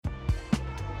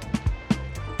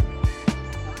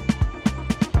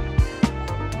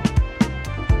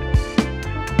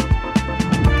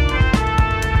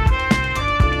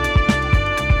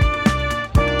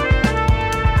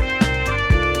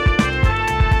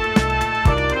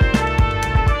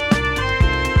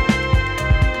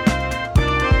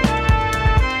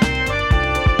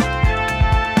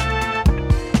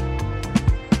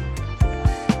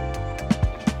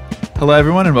Hello,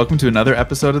 everyone, and welcome to another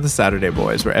episode of the Saturday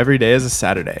Boys, where every day is a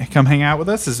Saturday. Come hang out with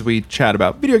us as we chat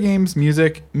about video games,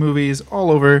 music, movies, all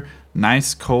over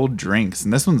nice cold drinks.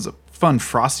 And this one's a fun,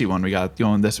 frosty one we got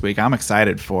going this week. I'm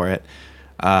excited for it.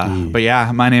 But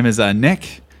yeah, my name is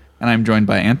Nick, and I'm joined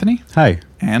by Anthony. Hi.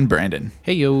 And Brandon.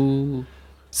 Hey, yo.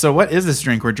 So what is this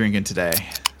drink we're drinking today?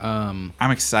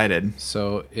 I'm excited.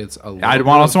 So it's a little I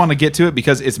also want to get to it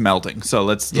because it's melting. So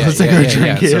let's take our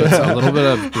drink. So it's a little bit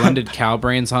of blended cow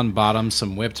brains on bottom,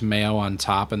 some whipped mayo on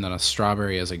top, and then a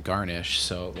strawberry as a garnish.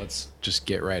 So let's just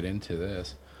get right into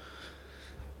this.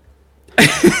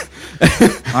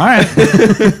 All right.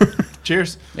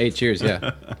 Cheers. Hey, cheers,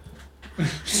 yeah.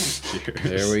 Cheers.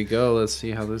 There we go. Let's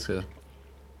see how this goes.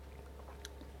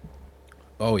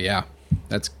 Oh, yeah.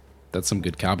 That's some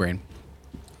good cow brain.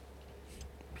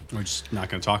 We're just not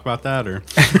going to talk about that, or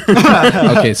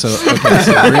Okay, so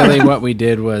really what we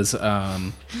did was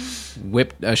a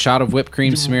shot of whipped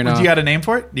cream Smirnoff. Do you got a name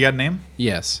for it? Do you got a name?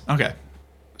 Yes, Okay.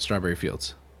 Strawberry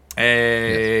Fields.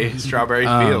 Hey, Strawberry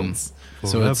Fields.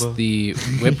 So it's the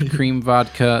whipped cream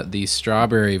vodka, the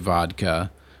strawberry vodka,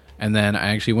 and then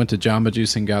I actually went to Jamba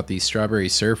Juice and got the strawberry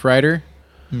Surf Rider.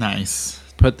 Nice.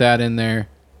 Put that in there,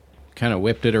 kind of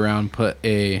whipped it around, put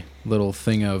a little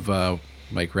thing of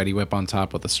like Ready Whip on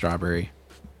top with the strawberry.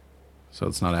 So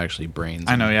it's not actually brains.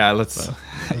 I know, yeah. Let's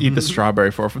eat the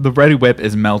strawberry for the Ready Whip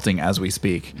is melting as we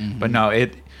speak. Mm-hmm. But no,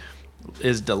 it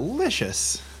is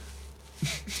delicious.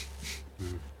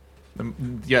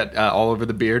 All over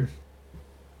the beard.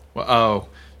 Well,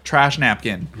 trash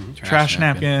napkin. Mm-hmm. Trash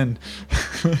napkin.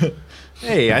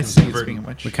 Hey, I see. Speaking of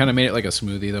which, We kind of made it like a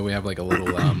smoothie, though. We have like a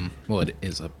little, well, it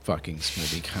is a fucking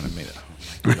smoothie. Kind of made it.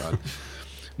 Oh my God.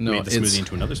 No, made the smoothie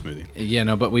into another smoothie. Yeah,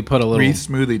 no, but we put a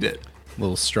re-smoothied it.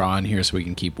 little straw in here so we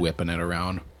can keep whipping it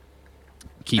around.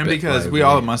 And because we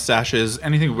all have mustaches,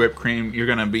 anything whipped cream, you're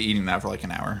going to be eating that for like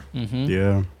an hour. Mm-hmm.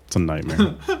 Yeah, it's a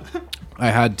nightmare. I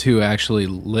had to actually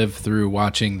live through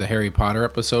watching the Harry Potter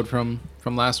episode from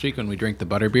last week when we drank the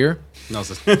butterbeer.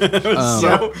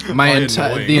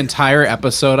 The entire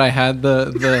episode I had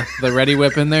the Ready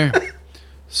Whip in there.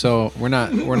 So we're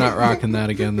not rocking that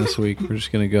again this week. We're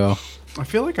just gonna go. I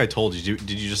feel like I told you.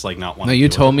 Did you just like not want? No, to you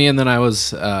do told it? me, and then I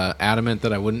was adamant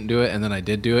that I wouldn't do it, and then I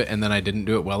did do it, and then I didn't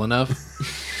do it well enough.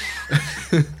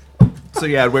 So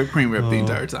you had whipped cream whipped the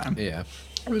entire time. Yeah,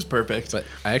 It was perfect. but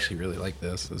I actually really like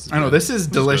this. I know, this is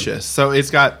delicious. So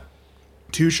it's got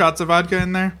 2 shots of vodka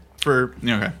in there for,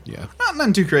 okay. Yeah,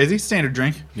 Nothing too crazy. Standard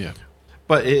drink. yeah.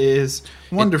 But it is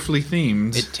wonderfully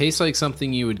themed. It tastes like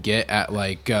something you would get at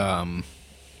like a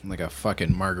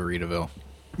fucking Margaritaville.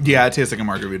 Yeah, it tastes like a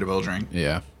Margaritaville drink.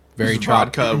 Yeah, very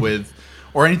vodka with,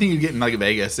 or anything you get in like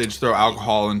Vegas. They just throw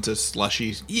alcohol into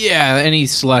slushies. Yeah, any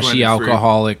slushy Blended fruit.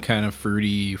 alcoholic kind of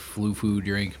fruity flu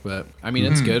drink. But I mean,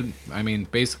 it's good. I mean,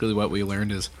 basically what we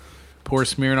learned is pour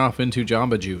Smirnoff into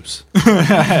Jamba Juice.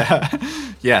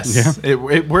 Yes, Yeah.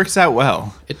 it works out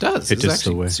well. It does. It's It's just the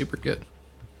actually way. super good.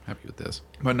 Happy with this.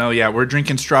 But no, yeah, we're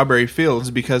drinking Strawberry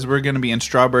Fields because we're going to be in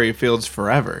Strawberry Fields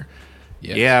forever.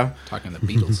 Yes. Yeah. Talking the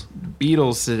Beatles.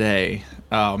 Beatles today.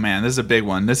 Oh man, this is a big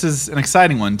one. This is an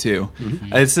exciting one too.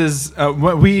 This is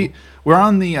what we're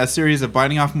on the series of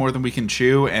biting off more than we can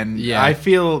chew, and Yeah. I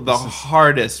feel the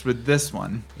hardest with this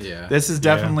one. Yeah. This is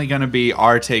definitely going to be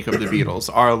our take of the Beatles,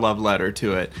 our love letter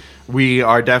to it. We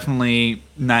are definitely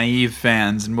naive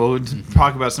fans, and we'll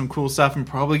talk about some cool stuff and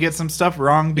probably get some stuff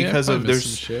wrong because Yeah, of probably there's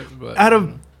miss some shit,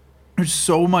 but, there's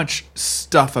so much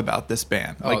stuff about this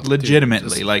band, Oh, like dude,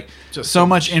 legitimately, just so so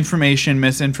much much. information,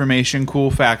 misinformation,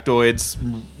 cool factoids,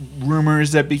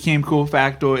 rumors that became cool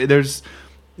factoids. There's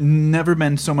never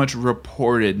been so much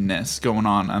reportedness going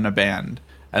on a band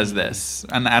as this,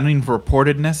 and I don't even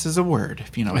reportedness is a word,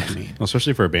 if you know what I mean. Well,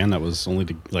 especially for a band that was only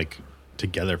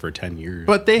together for 10 years.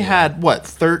 But they had what,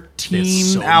 13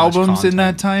 so much albums in content.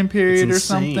 that time period or It's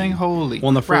insane. something? Holy well,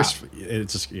 in the crap. first,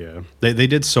 it's just they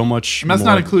did so much. And that's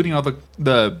more, not including all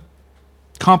the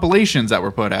compilations that were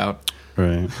put out.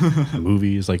 right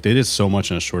movies. Like they did so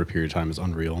much in a short period of time. It's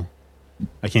unreal.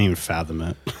 I can't even fathom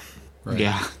it. Right.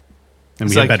 Yeah. And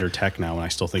It's we have like- better tech now, and I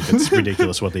still think it's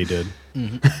ridiculous what they did.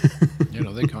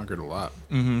 They conquered a lot.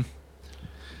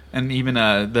 And even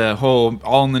the whole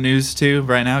all in the news too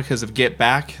right now because of Get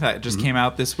Back that just came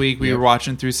out this week. We Yep. were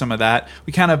watching through some of that.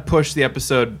 We kind of pushed the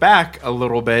episode back a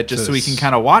little bit just so we can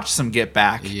kind of watch some Get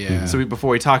Back. Yeah. So before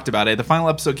we talked about it, the final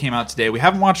episode came out today. We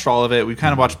haven't watched all of it. We've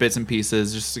kind of watched bits and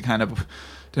pieces just to kind of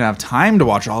didn't have time to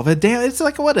watch all of it. Damn, it's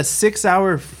like what, a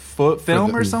 6-hour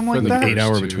film or something like the that? 8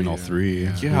 hour two, between all yeah. three.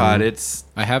 Yeah. God, it's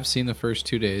I have seen the first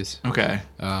 2 days. okay.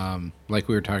 Like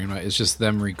we were talking about, it's just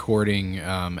them recording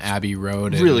Abbey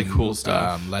Road. Really and, cool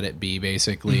stuff. Let It Be,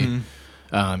 basically.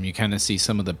 You kind of see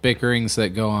some of the bickerings that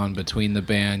go on between the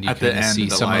band. You At the kind of end see of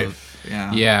the some life.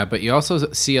 yeah, but you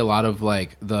also see a lot of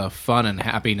like the fun and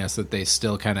happiness that they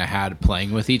still kind of had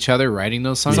playing with each other, writing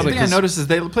those songs. Something I Because- noticed is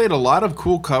they played a lot of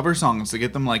cool cover songs to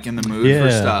get them like in the mood for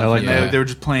Yeah, stuff. I like and that. they were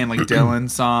just playing like Dylan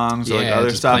songs or like Yeah, other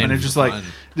just stuff, playing and it's for just like fun.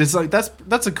 it's like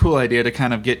that's a cool idea to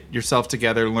kind of get yourself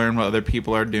together, learn what other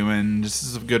people are doing. This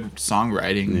is a good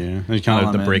songwriting. Yeah, and kind of the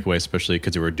element. breakaway, especially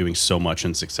because they were doing so much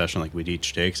in succession, like with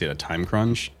each day, because they had a time crunch.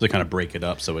 So they kind of break it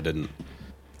up so it didn't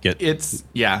get It's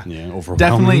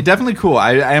overwhelming. definitely cool.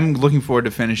 I am looking forward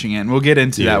to finishing it, and we'll get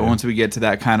into Yeah. that once we get to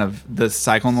that kind of the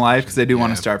cycle in life, because they do want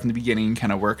Yeah. to start from the beginning and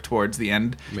kind of work towards the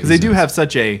end, because Makes they do sense. have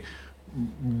such a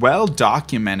well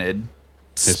documented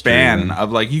span yeah.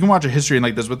 of like you can watch a history and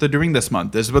like this is what they're doing this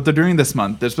month, this is what they're doing this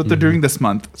month, this is what they're doing this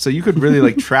month, so you could really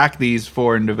like track these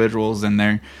 4 individuals and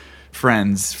their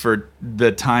friends for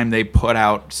the time they put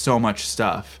out so much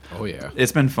stuff. Oh yeah.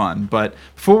 It's been fun. But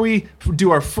before we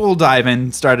do our full dive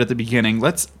in, start at the beginning,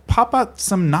 let's pop out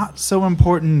some not so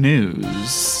important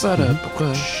news. Alright.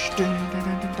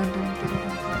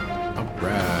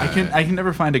 I can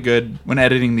never find a good when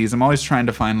editing these. I'm always trying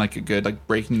to find like a good like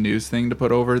breaking news thing to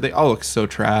put over. They all look so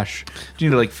trash. I need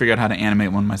to like figure out how to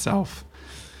animate one myself.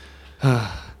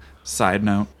 Side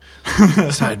note.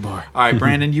 Sidebar. All right,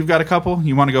 Brandon, you've got a couple.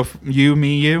 You want to go? You,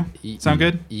 me, you. Sound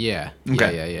good? Yeah.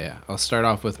 Okay. Yeah. I'll start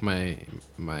off with my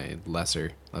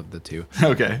lesser of the two.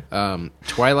 Okay.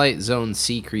 Twilight Zone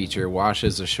sea creature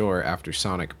washes ashore after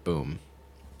sonic boom.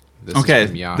 This is Okay.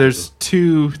 from Yahoo. There's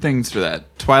 2 things for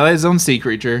that: Twilight Zone sea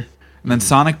creature, and then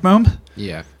Sonic Boom.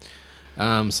 Yeah.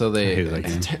 So I they hate that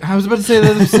game. I was about to say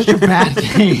that was such a bad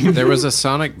game. there was a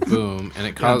sonic boom and it Yeah,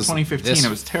 in caused 2015 this it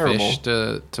was terrible. fish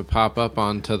to pop up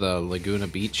onto the Laguna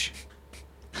Beach.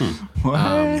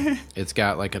 What? It's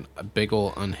got like a big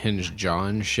ol' unhinged jaw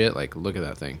and shit. Like, look at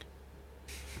that thing.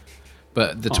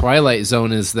 But the Twilight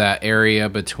Zone is that area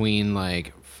between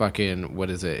like fucking,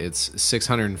 what is it? It's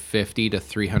 650 to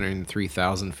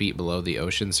 303,000 feet below the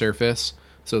ocean surface.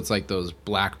 So it's like those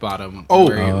black bottom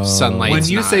where sunlight's When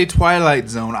you not- say Twilight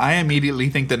Zone, I immediately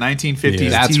think the 1950s Yeah.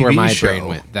 that's TV where my show. brain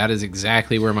went. That is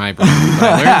exactly where my brain went. But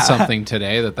I learned something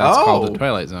today that's called the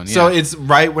Twilight Zone. Yeah. So it's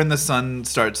right when the sun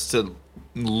starts to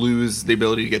lose the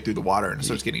ability to get through the water and it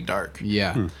starts getting dark.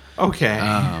 yeah. Okay.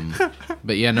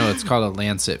 But yeah, no, it's called a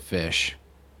lancet fish.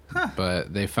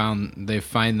 But they find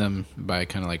them by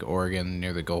kind of like Oregon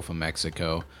near the Gulf of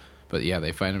Mexico. But yeah,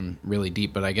 they find them really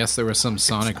deep. But I guess there was some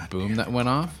sonic boom that went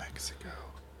off. Mexico.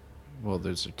 Well,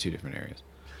 those are 2 different areas.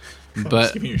 Just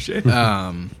But give me your shit.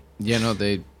 yeah, no,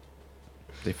 they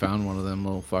found one of them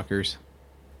little fuckers.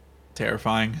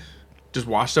 Terrifying. Just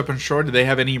washed up on shore. Did they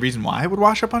have any reason why it would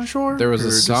wash up on shore? There was Or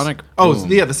a just- sonic Oh,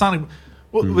 boom. yeah, the sonic.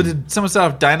 What, did someone set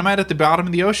off dynamite at the bottom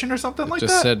of the ocean or something like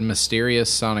Just that? said mysterious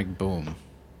sonic boom.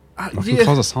 Who Yeah.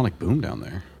 caused a sonic boom down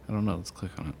there? I don't know. Let's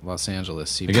click on it. Los Angeles.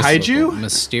 See Kaiju?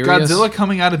 Mysterious. Godzilla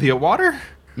coming out of the water?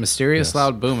 Mysterious Yes.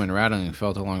 loud boom and rattling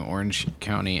felt along Orange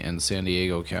County and San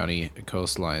Diego County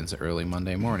coastlines early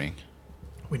Monday morning.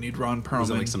 We need Ron Perlman. Was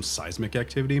it like some seismic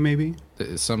activity, maybe?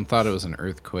 Some thought it was an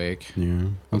earthquake. Yeah.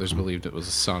 Others believed it was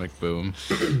a sonic boom.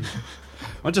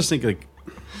 I just think like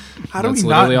How do That's we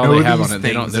not literally all know they have these on it.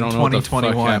 They things don't in know what the fuck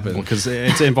 2021? happened. because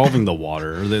it's involving the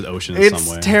water or the ocean in It's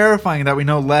some way. terrifying that we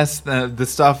know less than the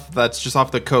stuff that's just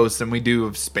off the coast than we do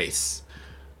of space.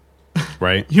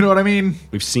 Right? You know what I mean?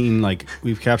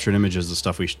 We've captured images of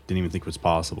stuff we didn't even think was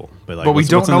possible, but like, But we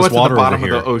don't in know this what's at water the bottom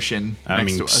over of the here? ocean I next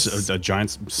mean, to us. a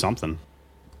giant something.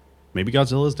 Maybe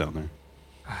Godzilla is down there.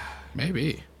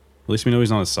 Maybe. At least we know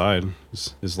he's on his side.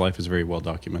 His life is very well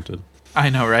documented. I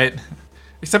know, right?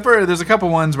 Except for there's a couple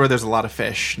ones where there's a lot of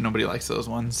fish. Nobody likes those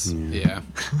ones. Yeah.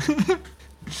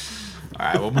 All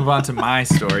right, we'll move on to my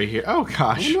story here. Oh,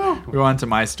 gosh. We'll go on to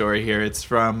my story here. It's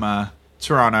from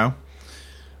Toronto.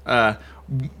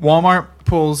 Walmart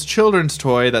pulls children's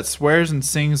toy that swears and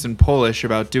sings in Polish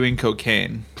about doing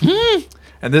cocaine.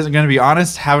 And this is going to be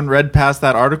honest, haven't read past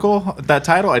that article, that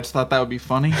title. I just thought that would be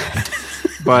funny.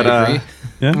 But I agree.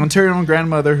 Yeah. an Ontario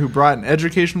grandmother who brought an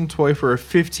educational toy for her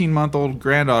 15-month-old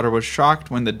granddaughter was shocked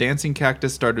when the dancing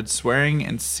cactus started swearing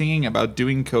and singing about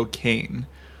doing cocaine.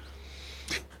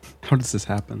 How does this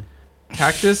happen?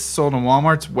 Cactus sold on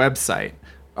Walmart's website.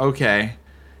 Okay.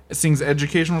 It sings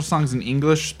educational songs in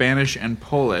English, Spanish, and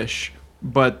Polish.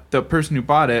 But the person who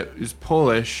bought it, who's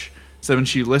Polish, said when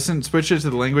she switched it to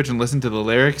the language and listened to the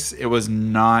lyrics, it was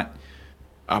not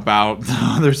about the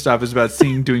other stuff. It's about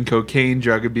singing, doing cocaine,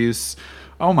 drug abuse.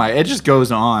 Oh my, it just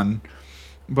goes on.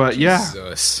 But yeah.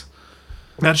 Jesus.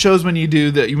 That shows when you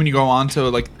do when you go on to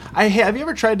like, have you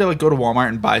ever tried to like go to Walmart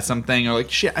and buy something or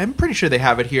like shit? I'm pretty sure they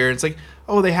have it here. It's like,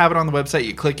 oh, they have it on the website.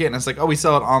 You click it and it's like, oh, we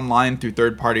sell it online through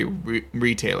third-party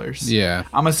retailers. Yeah.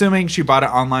 I'm assuming she bought it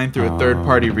online through a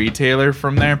third-party retailer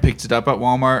from there, picked it up at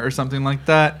Walmart or something like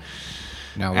that.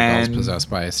 Now the doll's possessed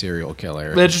by a serial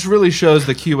killer. That just really shows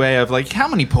the QA of like how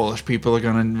many Polish people are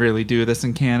going to really do this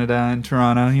in Canada and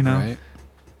Toronto, you know? Right.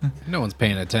 No one's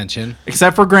paying attention.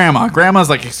 Except for Grandma.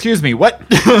 Grandma's like, excuse me, what?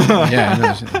 Yeah,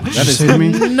 that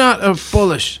is not a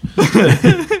Polish.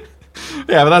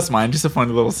 Yeah, but that's mine. Just a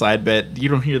funny little side bit. You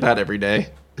don't hear that every day.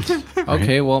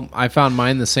 Okay, well, I found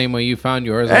mine the same way you found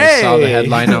yours. I saw the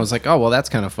headline and I was like, oh, well, that's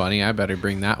kind of funny. I better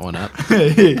bring that one up.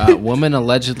 Woman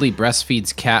allegedly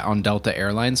breastfeeds cat on Delta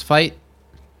Airlines flight.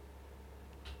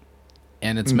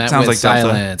 And it's met with like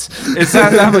silence. It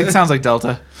sounds like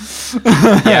Delta.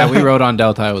 Yeah, we rode on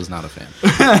Delta. I was not a fan.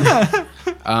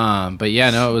 But yeah,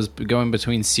 no, it was going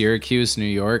between Syracuse, New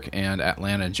York, and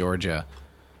Atlanta, Georgia.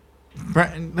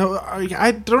 No,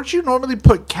 don't you normally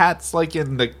put cats like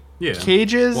in the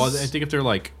cages? Well, I think if they're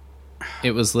like,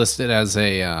 it was listed as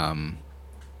a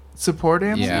support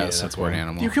animal. Yeah, support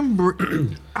animal. You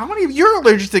can. How many? You're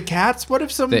allergic to cats. What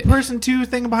if some person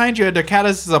thing behind you had a cat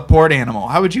as a support animal?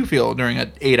 How would you feel during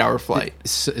an 8-hour flight?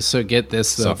 So get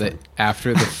this though. That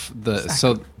after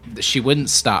so she wouldn't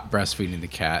stop breastfeeding the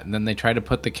cat, and then they tried to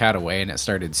put the cat away, and it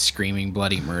started screaming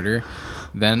bloody murder.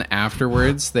 Then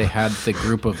afterwards, they had the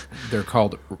group of, they're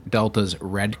called Delta's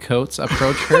Redcoats,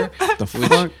 approach her.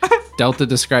 Which Delta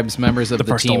describes members of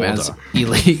the team as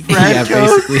elite. Yeah,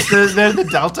 basically. They're the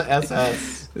Delta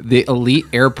SS. The elite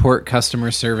airport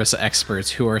customer service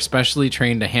experts who are specially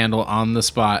trained to handle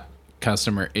on-the-spot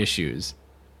customer issues.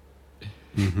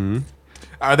 Mm-hmm.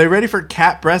 Are they ready for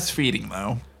cat breastfeeding,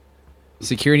 though?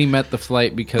 Security met the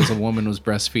flight because a woman was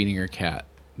breastfeeding her cat.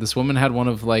 This woman had one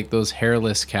of like those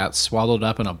hairless cats swallowed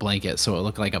up in a blanket so it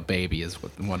looked like a baby, is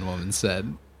what one woman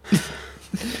said.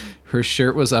 Her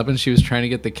shirt was up and she was trying to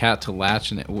get the cat to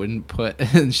latch and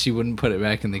she wouldn't put it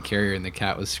back in the carrier and the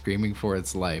cat was screaming for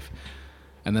its life.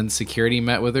 And then security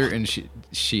met with her and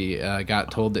she got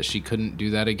told that she couldn't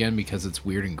do that again because it's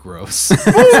weird and gross. As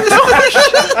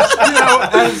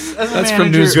That's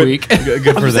from Newsweek.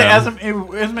 Good for them. As a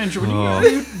manager, when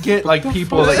you get like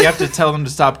people that you have to tell them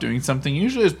to stop doing something,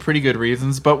 usually there's pretty good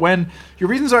reasons. But when your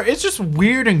reasons are, it's just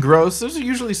weird and gross, those are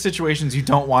usually situations you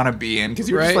don't want to be in because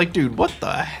you're just like, dude, what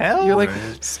the hell? You're like,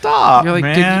 stop. You're like,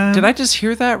 man. Did I just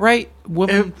hear that right?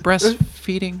 Woman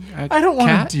breastfeeding a cat? I don't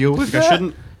want to deal with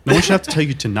that. No one should have to tell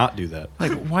you to not do that.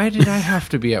 Like, why did I have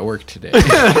to be at work today?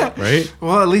 Right?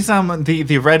 Well, at least I'm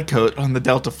the red coat on the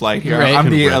Delta flight here. Right. I'm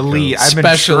the elite. I've been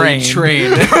Specially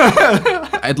trained.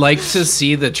 I'd like to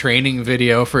see the training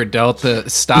video for Delta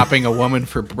stopping a woman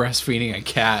for breastfeeding a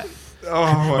cat.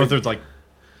 Or there's like,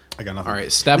 I got nothing. All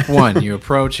right, step one, you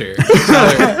approach her.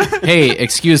 Tell her, hey,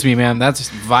 excuse me, ma'am, that's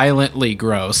violently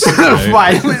gross.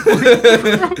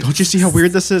 Violently. Don't you see how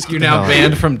weird this is? You're now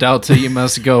banned from Delta. You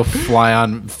must go fly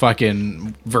on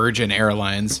fucking Virgin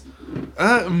Airlines. You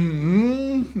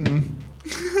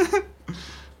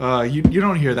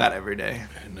don't hear that every day.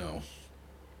 I know.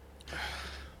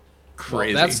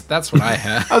 Crazy. Well, that's what I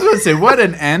had. I was going to say, what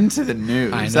an end to the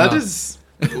news. I know. That is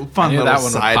a fun little that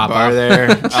one would pop sidebar up.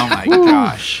 there. Oh my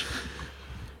gosh.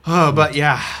 Oh, but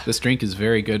yeah. This drink is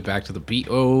very good. Back to the beat.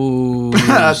 Oh,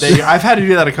 I've had to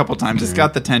do that a couple times. It's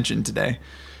got the tension today.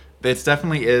 It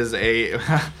definitely is a...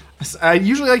 I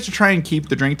usually like to try and keep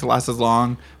the drink to last as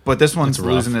long, but this one's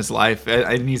losing its life.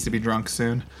 It needs to be drunk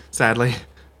soon, sadly.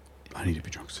 I need to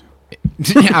be drunk soon.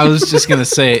 I was just going to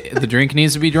say, the drink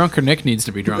needs to be drunk or Nick needs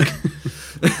to be drunk.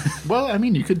 Well, I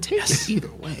mean, you could take it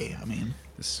either way. I mean,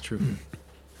 This is true.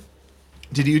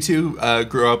 Did you two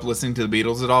grow up listening to the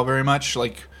Beatles at all very much?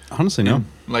 Like, honestly, no.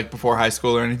 Like before high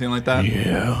school or anything like that?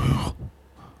 Yeah.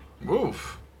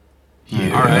 Oof.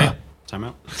 Yeah. All right. Time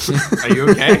out. Are you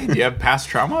okay? Do you have past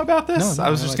trauma about this? No, I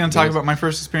was I just like going the to talk Beatles. about my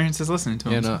first experiences listening to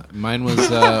them. Yeah, no, mine was with.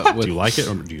 Do you like it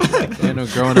or do you like it? Yeah, no,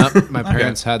 growing up, my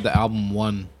parents had the album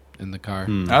One in the car,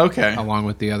 Okay. along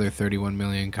with the other 31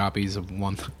 million copies of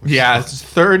One. Yeah, it's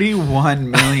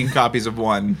 31 million copies of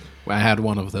One. I had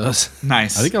one of those.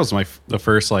 Nice. I think that was the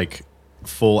first like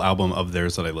full album of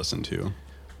theirs that I listened to.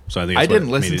 So I think I that's what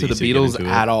didn't listen made to it the easy get Beatles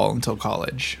into at it. all until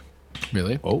college.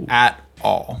 Really? Oh, At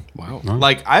all. Wow.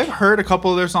 Like, I've heard a couple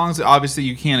of their songs. Obviously,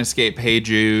 you can't escape Hey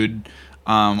Jude,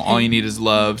 All You Need Is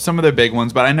Love, some of their big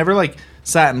ones, but I never, like,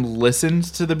 sat and listened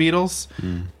to the Beatles.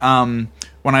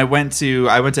 When I went to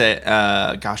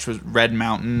was Red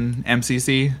Mountain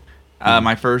MCC,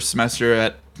 my first semester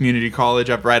at community college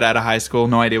up right out of high school.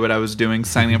 No idea what I was doing,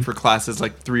 signing up for classes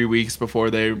like 3 weeks before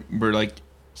they were, like,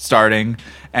 starting,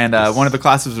 and one of the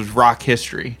classes was rock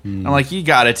history. I'm like, you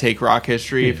gotta take rock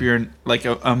history if you're like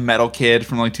a metal kid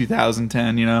from like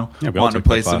 2010, you know, Yeah, we all wanting to took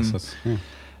play that class. some.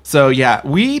 So yeah,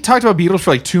 we talked about Beatles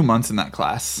for like 2 months in that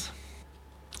class.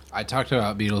 I talked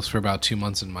about Beatles for about 2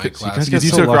 months in my guys class. got Because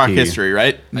you so took rock lucky. history,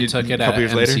 right? I You- took it a at couple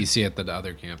years later. MCC at the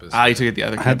other campus. Ah, you took it at the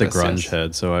other I had the campus, grunge yes.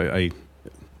 head, so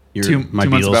Two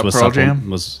months about was Pearl Jam?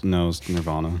 was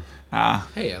Nirvana. Ah.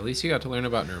 Hey, at least you got to learn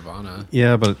about Nirvana.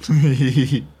 Yeah, but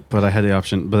I had the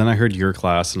option. But then I heard your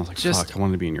class, and I was like, Just- "Fuck, I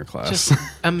wanted to be in your class." Just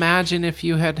imagine if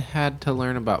you had to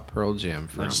learn about Pearl Jam.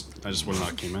 I From, just would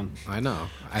not came in. I know.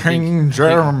 I King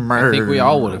I think we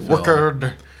all would have felt.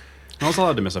 Wicked. I was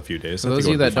allowed to miss a few days. For those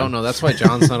of you that don't know, that's why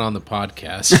John's not on the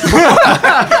podcast.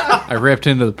 I ripped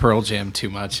into the Pearl Jam too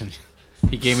much, and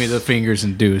he gave me the fingers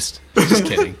and deuced. Just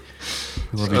kidding.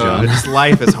 I love you, John. Just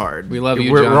life is hard. We love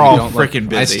you, We're John. we're We all don't like- freaking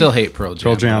busy. I still hate Pearl Jam.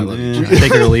 Pearl but I Jam. love you, John.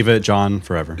 Take it or leave it, John.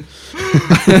 Forever.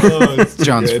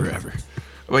 John's forever.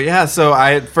 Well, yeah. So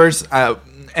I first,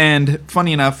 and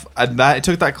funny enough, I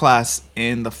took that class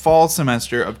in the fall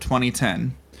semester of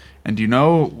 2010. And do you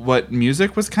know what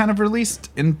music was kind of released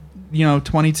in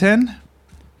 2010?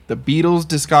 The Beatles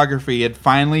discography had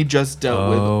finally just dealt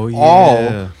with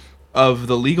all of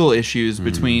the legal issues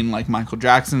between like Michael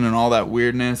Jackson and all that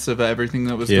weirdness of everything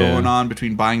that was going on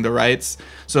between buying the rights.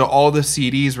 So all the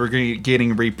CDs were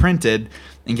getting reprinted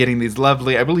and getting these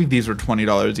lovely, I believe these were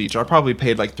 $20 each. I probably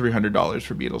paid like $300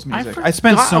 for Beatles music. I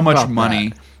spent so much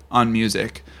money on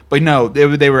music. But no,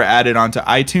 they were added onto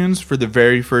iTunes for the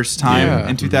very first time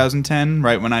in 2010,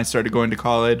 right when I started going to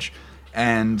college.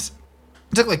 And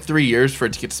it took like 3 years for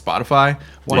it to get to Spotify.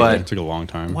 It took a long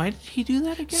time. Why did he do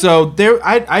that again? So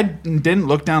I didn't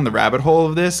look down the rabbit hole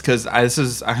of this because I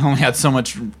only had so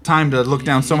much time to look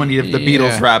down so many of the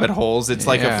Beatles rabbit holes. It's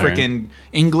like a freaking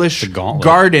English gauntlet.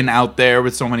 garden out there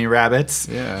with so many rabbits.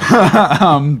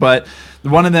 Yeah. But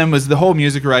one of them was the whole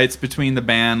music rights between the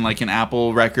band, like in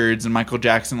Apple Records and Michael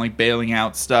Jackson, like bailing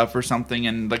out stuff or something,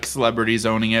 and like celebrities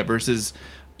owning it versus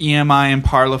EMI and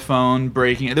Parlophone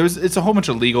breaking it. It's a whole bunch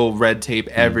of legal red tape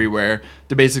everywhere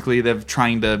to basically they're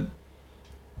trying to,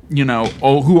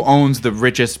 who owns the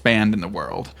richest band in the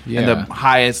world and the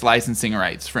highest licensing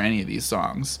rights for any of these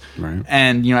songs. Right.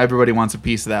 And, everybody wants a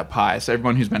piece of that pie. So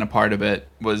everyone who's been a part of it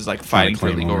was like fighting for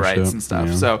claim legal ownership, rights and stuff.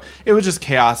 yeah. So it was just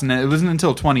chaos. And it wasn't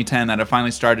until 2010 that it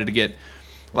finally started to get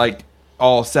like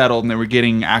all settled and they were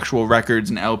getting actual records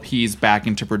and LPs back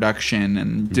into production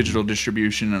and digital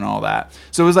distribution and all that.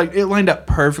 So it was like it lined up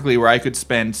perfectly where I could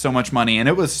spend so much money, and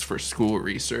it was for school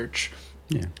research.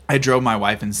 Yeah. I drove my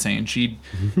wife insane. She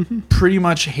pretty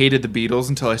much hated the Beatles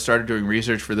until I started doing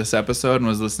research for this episode and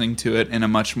was listening to it in a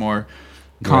much more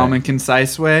calm and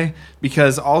concise way.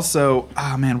 Because also,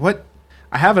 what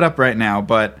I have it up right now,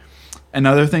 but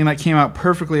another thing that came out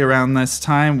perfectly around this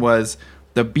time was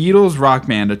the Beatles Rock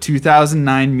Band, a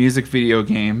 2009 music video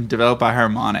game developed by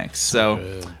Harmonix.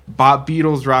 So, bought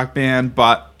Beatles Rock Band,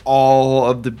 bought all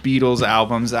of the Beatles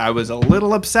albums. I was a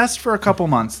little obsessed for a couple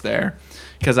months there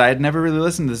because I had never really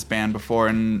listened to this band before,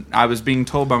 and I was being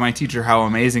told by my teacher how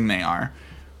amazing they are,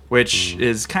 which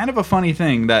is kind of a funny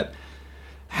thing that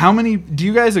do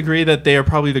you guys agree that they are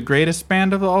probably the greatest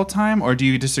band of all time, or do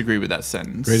you disagree with that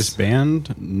sentence? Greatest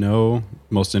band? No.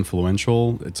 Most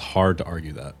influential? It's hard to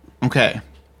argue that. Okay.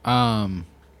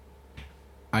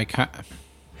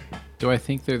 Do I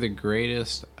think they're the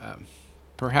greatest?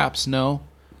 Perhaps no.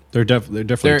 They're definitely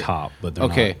They're- top, but they're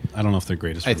okay. not. I don't know if they're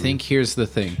greatest. I for me. think here's the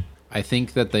thing. I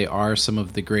think that they are some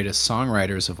of the greatest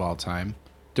songwriters of all time.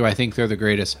 Do I think they're the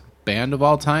greatest band of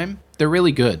all time? They're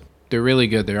really good. They're really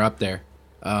good. They're up there.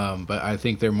 But I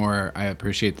think I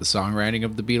appreciate the songwriting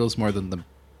of the Beatles more than the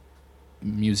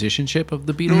musicianship of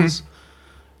the Beatles.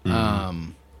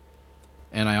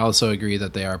 And I also agree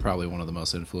that they are probably one of the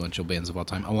most influential bands of all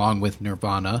time, along with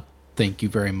Nirvana. Thank you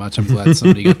very much. I'm glad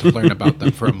somebody got to learn about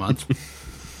them for a month.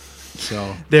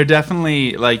 So They're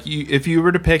definitely like if you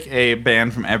were to pick a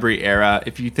band from every era,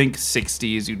 if you think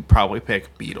 60s, you'd probably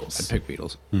pick Beatles. I'd pick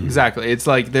Beatles. Exactly. It's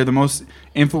like they're the most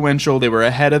influential. They were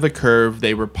ahead of the curve.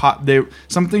 They were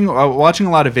watching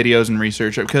a lot of videos and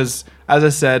research because, as I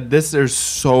said, there's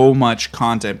so much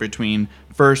content between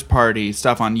first party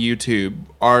stuff on YouTube,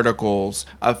 articles,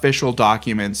 official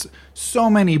documents, so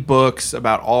many books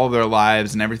about all of their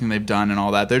lives and everything they've done and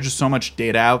all that. There's just so much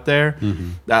data out there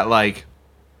that like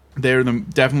they're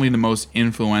definitely the most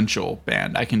influential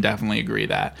band. I can definitely agree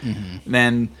that.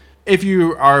 Then if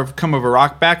you come of a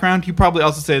rock background, you probably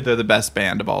also say they're the best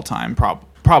band of all time.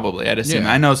 Probably, I'd assume.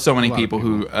 Yeah. I know so many A lot of people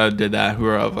who did that, who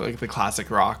are of like the classic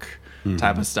rock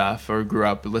type of stuff or grew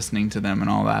up listening to them and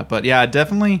all that. But yeah,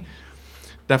 definitely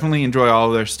definitely enjoy all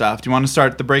of their stuff. Do you want to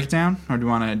start the breakdown, or do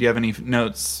you have any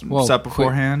notes set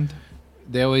beforehand?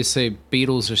 They always say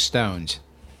Beatles or Stones.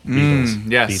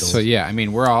 Beatles. Yes. Beatles. So yeah, I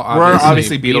mean we're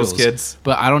obviously Beatles kids,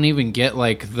 but I don't even get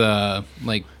like the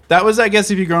like. That was, I guess,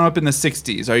 if you're growing up in the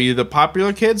 60s. Are you the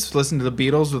popular kids listening to the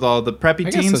Beatles with all the preppy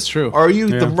teens? I guess that's true. Or are you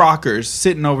the rockers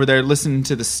sitting over there listening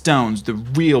to the Stones, the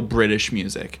real British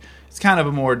music? It's kind of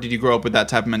a more, did you grow up with that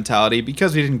type of mentality?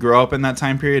 Because we didn't grow up in that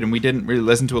time period and we didn't really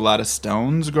listen to a lot of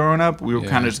Stones growing up, we were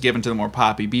kind of just given to the more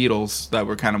poppy Beatles that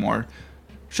were kind of more,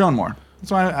 shown more.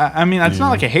 That's why, I mean, it's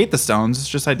not like I hate the Stones. It's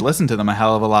just I'd listen to them a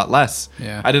hell of a lot less.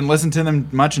 Yeah. I didn't listen to them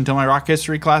much until my rock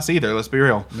history class either, let's be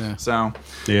real. Yeah. So.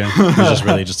 Yeah, it was just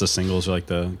really just the singles are like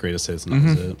the greatest hits, and that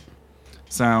was it.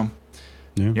 So,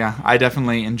 yeah, I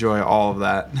definitely enjoy all of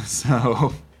that.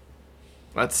 So,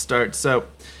 let's start. So,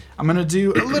 I'm going to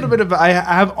do a little bit of, I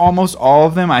have almost all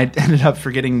of them. I ended up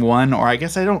forgetting one, or I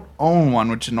guess I don't own one,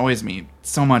 which annoys me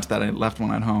so much that I left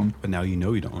one at home. But now you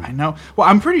know you don't. I know. Well,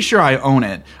 I'm pretty sure I own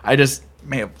it. I just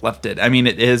may have left it. I mean,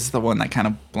 it is the one that kind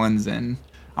of blends in.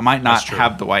 I might not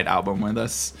have the White Album with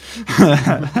us.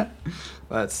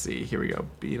 Let's see. Here we go.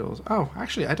 Beatles. Oh,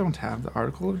 actually, I don't have the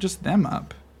article of just them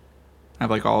up. I have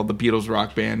like all the Beatles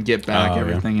rock band, Get Back,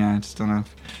 everything. Yeah, I just don't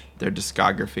have their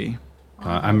discography.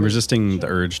 I'm resisting the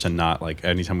urge to not, like,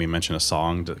 anytime we mention a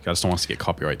song, I just don't want us to get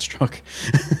copyright struck.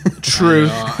 True.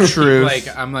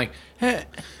 I'm like, hey.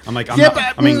 I'm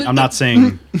not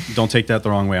saying, don't take that the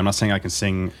wrong way. I'm not saying I can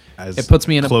sing as it puts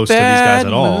me in close a to these guys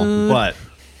at all. mood. But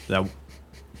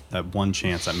that one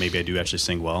chance that maybe I do actually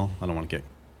sing well, I don't want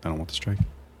the strike.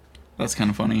 That's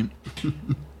kind of funny.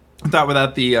 I thought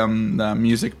without the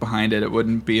music behind it, it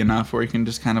wouldn't be enough where you can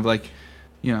just kind of like,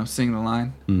 sing the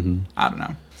line. Mm-hmm. I don't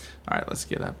know. All right, let's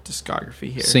get up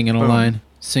discography here. Singing a line.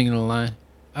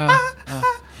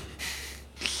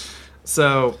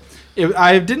 So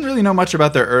I didn't really know much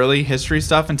about their early history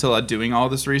stuff until doing all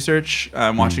this research,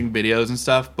 watching videos and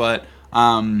stuff. But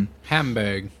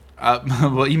Hamburg.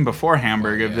 Well, even before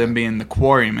Hamburg, of them being the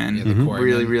Quarrymen, Yeah, the Quarrymen.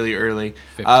 really, really early.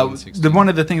 15, 16. One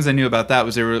of the things I knew about that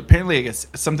was there were apparently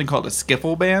something called a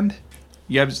skiffle band.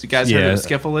 You guys heard what a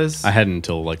skiffle is? I hadn't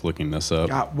until like looking this up.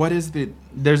 God, what is the?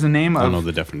 There's a name of. I don't know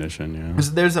the definition. Yeah.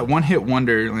 There's a one-hit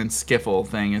wonder skiffle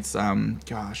thing. It's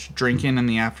drinking in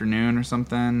the afternoon or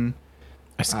something.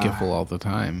 I skiffle all the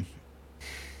time.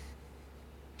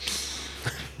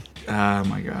 Oh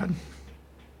my god.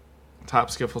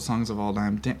 Top skiffle songs of all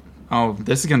time. Damn. Oh,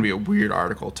 this is gonna be a weird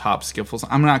article. Top skiffle songs.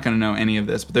 I'm not gonna know any of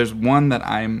this, but there's one that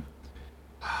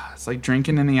it's like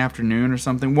drinking in the afternoon or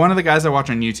something. One of the guys I watch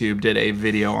on YouTube did a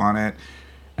video on it,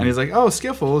 and he's like, "Oh,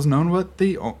 skiffle is known what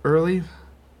the early."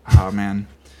 Oh man,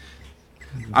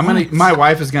 my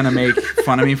wife is gonna make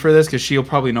fun of me for this because she'll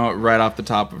probably know it right off the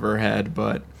top of her head.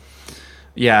 But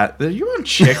yeah, are you on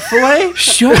Chick-fil-A?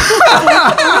 Shut up!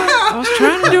 I was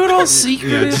trying to do it all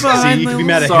secret. See, you can be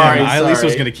mad at him. I at least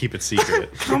was going to keep it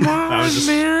secret. Come on,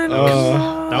 man.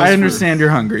 I understand you're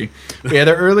hungry. But yeah,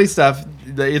 the early stuff.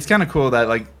 It's kind of cool that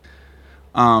like,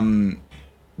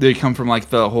 they come from like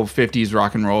the whole '50s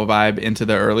rock and roll vibe into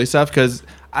the early stuff because.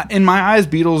 In my eyes,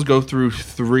 Beatles go through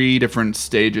 3 different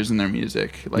stages in their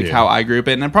music, like how I group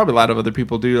it, and then probably a lot of other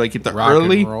people do. Like the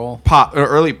early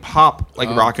pop, like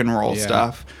rock and roll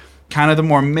stuff, kind of the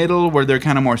more middle where they're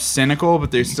kind of more cynical,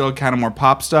 but they're still kind of more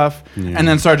pop stuff, and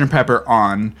then Sgt. Pepper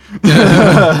on,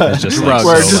 it's just drugs,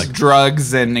 where it's just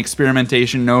drugs and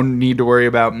experimentation, no need to worry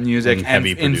about music and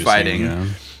infighting. Yeah.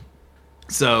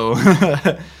 So,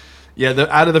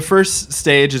 out of the first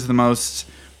stage is the most.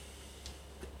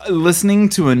 Listening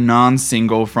to a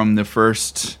non-single from the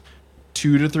first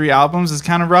 2 to 3 albums is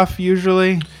kind of rough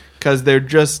usually because they're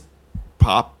just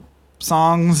pop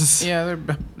songs. Yeah,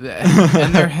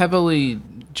 they're heavily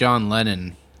John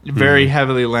Lennon. Very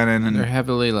heavily Lennon. And they're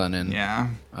heavily Lennon. Yeah.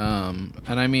 And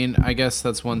I mean, I guess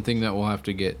that's one thing that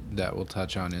we'll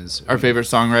touch on is our favorite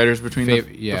songwriters between the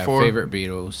 4. Favorite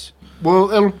Beatles. Well,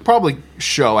 it'll probably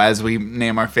show as we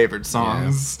name our favorite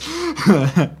songs.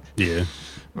 Yeah.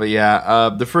 But yeah,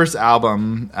 the first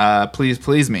album, Please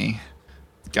Please Me.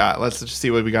 Let's just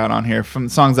see what we got on here. From the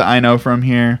songs that I know from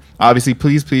here, obviously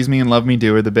Please Please Me and Love Me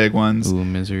Do are the big ones. Ooh,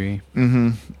 Misery. Mm-hmm.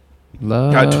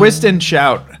 Love. Twist and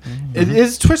Shout. Mm-hmm.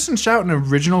 Is Twist and Shout an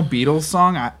original Beatles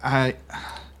song? I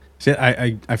feel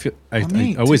I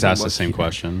always ask the same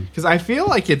question because I feel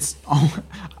like it's.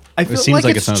 I feel it seems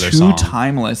like it's another song.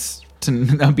 Timeless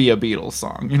to be a Beatles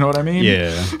song. You know what I mean?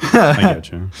 Yeah, I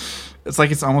get you. It's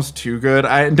like it's almost too good.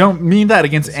 I don't mean that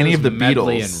against any of the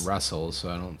Medley Beatles. and Russell,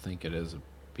 so I don't think it is a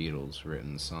Beatles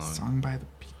written song. Sung by the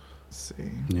Beatles.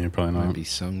 See. Yeah, probably not. Might be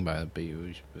sung by the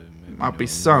Beatles, but might be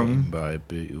sung by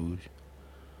Beatles.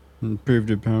 Improved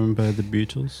upon by the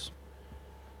Beatles.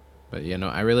 But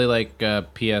I really like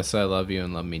P.S. I Love You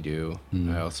and Love Me Do.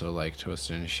 I also like Twist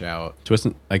and Shout. Twist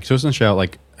and Shout.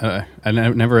 Like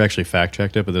never actually fact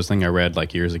checked it, but this thing I read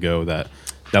like years ago that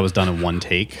was done in one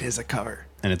take. It is a cover,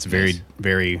 and it's very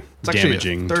very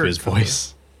damaging to his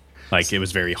voice. Like it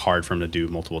was very hard for him to do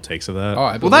multiple takes of that. Oh,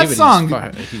 I well, that believe it.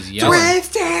 song, He's yelling.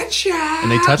 Twist and Shout, and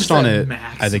they touched on it.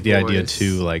 Max I think the idea voice.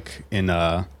 too, like in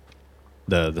the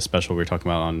special we were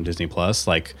talking about on Disney Plus,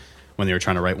 like when they were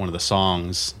trying to write one of the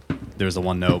songs, there was the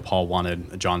one note Paul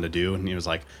wanted John to do, and he was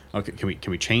like, "Okay, can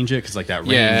we change it? Because like that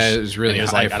range." Yeah, it was really. And he was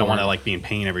high like, "I don't want to for like be in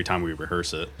pain every time we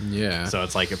rehearse it." Yeah. So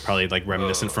it's like it probably like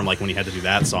reminiscent from like when he had to do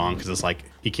that song because it's like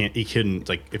he couldn't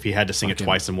like if he had to sing it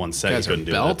twice in one set, You he guys are couldn't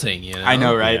do belting, it. I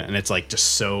know, right? Yeah, and it's like just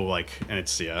so like, and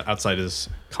it's outside his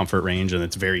comfort range, and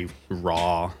it's very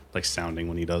raw like sounding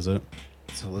when he does it.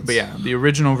 But yeah, the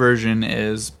original version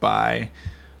is by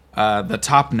the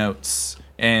Top Notes,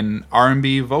 an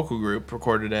R&B vocal group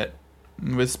recorded it.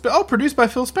 With produced by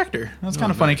Phil Spector. That's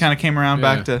kind of funny. Nice. Kind of came around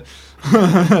back to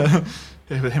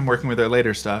with him working with their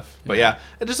later stuff. But yeah,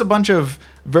 just a bunch of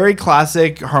very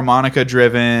classic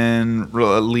harmonica-driven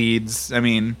leads. I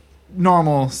mean,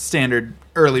 normal, standard,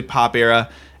 early pop era.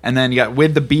 And then you got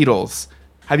With the Beatles.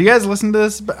 Have you guys listened to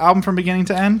this album from beginning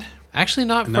to end? Actually,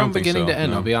 not I from don't think beginning so, to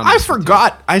end. no. I'll be honest. I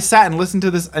forgot. I sat and listened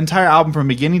to this entire album from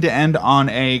beginning to end on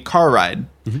a car ride.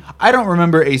 I don't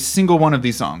remember a single one of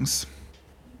these songs.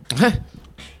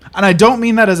 And I don't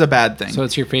mean that as a bad thing. So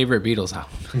it's your favorite Beatles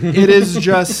album? It is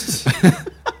just...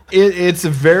 it's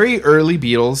very early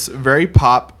Beatles, very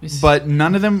pop, but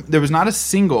none of them... There was not a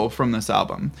single from this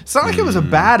album. It's not like it was a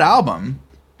bad album.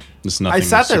 It's nothing. I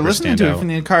sat there super listening to it standout. from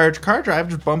the car drive,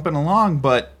 just bumping along,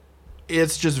 but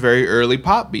it's just very early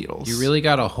pop Beatles. You really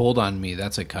got a Hold on Me.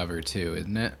 That's a cover too,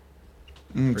 isn't it?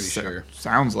 Pretty sure.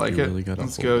 Sounds like You it. really gotta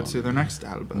Let's hold go on. to their next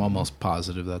album. I'm almost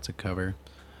positive that's a cover.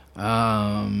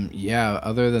 Yeah.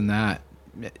 Other than that,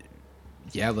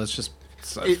 yeah. Let's just.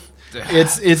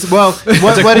 It's well,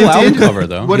 what a it cool album did cover,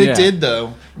 though. What Yeah. it did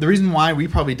though, the reason why we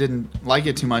probably didn't like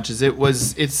it too much is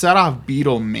it set off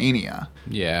Beatlemania.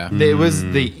 Yeah. It was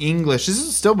the English. This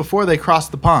is still before they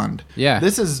crossed the pond. Yeah.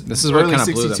 This is what early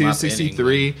kinda blew them 62, up in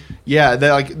 63. Yeah,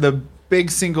 the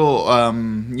big single, I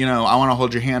Want to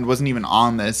Hold Your Hand wasn't even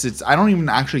on this. I don't even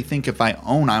actually think if I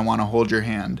own I Want to Hold Your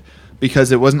Hand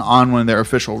because it wasn't on one of their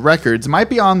official records. It might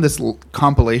be on this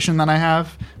compilation that I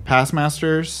have, Past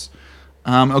Masters.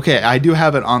 Okay, I do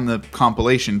have it on the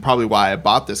compilation, probably why I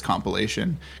bought this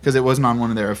compilation, because it wasn't on one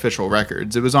of their official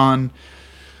records. It was on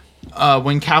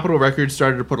when Capitol Records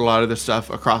started to put a lot of their stuff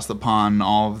across the pond,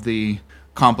 all of the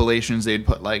compilations, they'd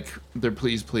put like their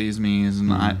Please Please Me's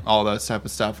and all that type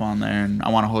of stuff on there, and I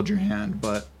Want to Hold Your Hand.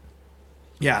 But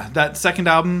yeah, that second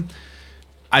album,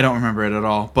 I don't remember it at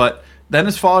all. But then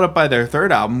it's followed up by their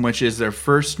third album, which is their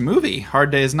first movie, Hard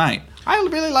Day's Night. I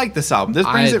really like this album. This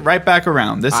brings it right back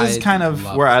around. This is kind of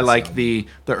where I like the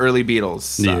early Beatles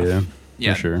stuff.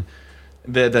 Yeah, for sure.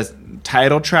 The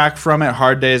title track from it,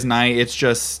 Hard Day's Night, it's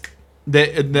just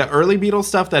the early Beatles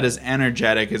stuff that is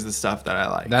energetic is the stuff that I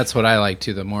like. That's what I like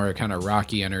too. The more kind of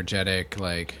rocky, energetic,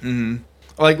 like.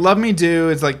 Like Love Me Do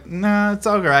is like, nah, it's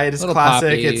all right. It's Little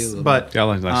classic. poppy, But Got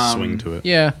like a nice swing to it.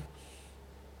 Yeah.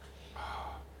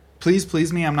 Please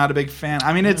Please Me, I'm not a big fan.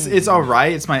 I mean, it's all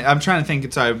right. I'm trying to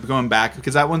think. Sorry, going back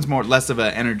because that one's less of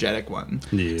an energetic one.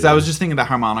 Yeah. So I was just thinking the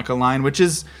harmonica line, which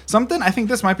is something. I think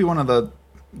this might be one of the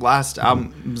last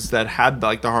albums that had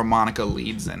like the harmonica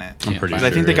leads in it. I'm pretty Because sure.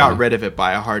 I think they got rid of it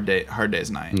by Hard Day's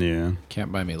Night. Yeah.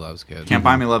 Can't Buy Me Love's good. Can't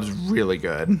Buy Me Love's really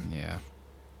good. Yeah.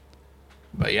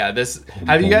 But yeah,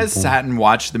 have you guys sat and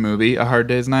watched the movie A Hard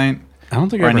Day's Night? I don't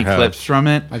think Or I ever any have. clips from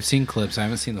it? I've seen clips. I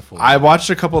haven't seen the full. I watched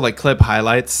a couple like clip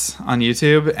highlights on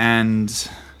YouTube, and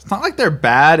it's not like they're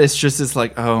bad. It's just it's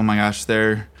like, oh my gosh,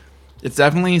 it's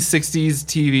definitely a 60s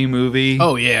TV movie.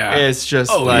 Oh yeah. It's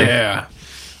just yeah.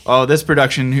 oh, this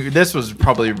production, this was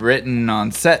probably written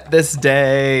on set this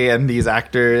day, and these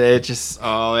actors, it just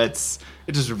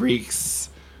reeks.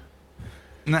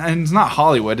 And it's not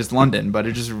Hollywood, it's London, but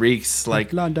it just reeks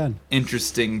like London.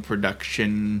 interesting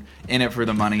production, in it for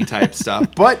the money type stuff.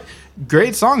 But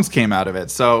great songs came out of it,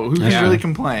 so who can Yeah. really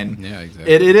complain? Yeah,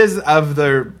 exactly. It is of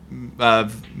the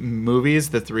movies,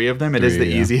 the three of them, it is the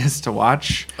Three, yeah. easiest to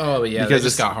watch. Oh yeah, Because they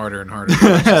just it's- got harder and harder.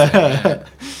 To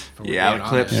watch. Yeah, the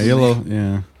clips. Yeah, yellow.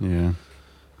 Yeah.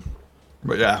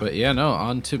 But yeah. But yeah, no.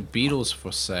 On to Beatles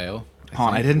for sale. Hold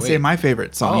on, I think. didn't say Wait. my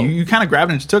favorite song. Oh. You kind of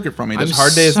grabbed it and took it from me. I'm There's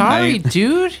Hard Day's sorry, Night.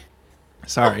 dude.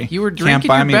 Sorry. You were Can't drinking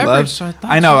Buy your Me beverage, Love. so I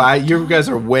thought I know. You guys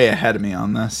are way ahead of me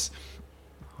on this.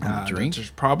 Drink. There's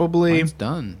probably... Mine's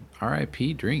done.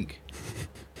 R.I.P. Drink.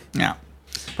 Yeah.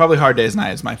 Probably Hard Day's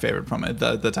Night is my favorite from it,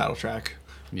 the title track.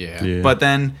 Yeah. But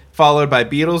then followed by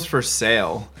Beatles for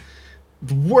Sale.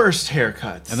 Worst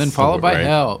haircuts. And then followed by right.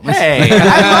 Help. Hey,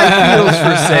 I like Beatles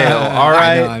for Sale, all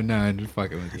right? I know, I'm just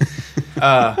fucking with you.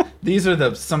 These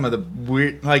are some of the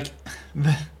weird,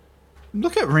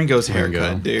 look at Ringo's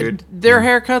haircut, dude. Their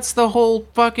haircuts the whole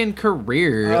fucking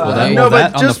career. No,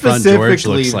 that but on just the front, George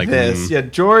specifically looks like, this. Yeah,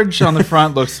 George on the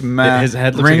front looks meh. His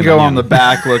head looks like Ringo an on the onion.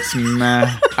 back looks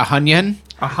meh. a Hunyan?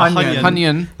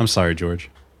 Hunyan. I'm sorry, George.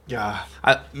 Yeah.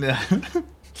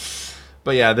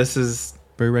 But yeah, this is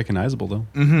Very recognizable, though.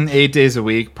 8 days a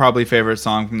week. Probably favorite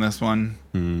song from this one.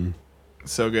 Mm.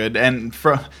 So good. And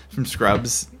from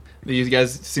Scrubs. You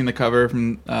guys seen the cover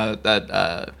from I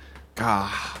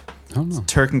don't know.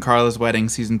 Turk and Carla's Wedding,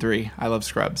 Season 3. I love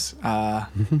Scrubs.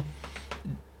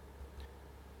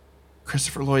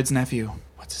 Christopher Lloyd's nephew.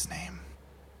 What's his name?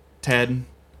 Ted.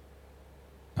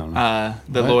 I don't know.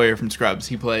 The What? lawyer from Scrubs.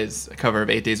 He plays a cover of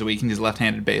 8 Days a Week, and he's a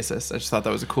left-handed bassist. I just thought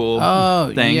that was a cool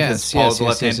thing, because Paul's a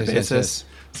left-handed bassist.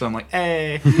 So I'm like,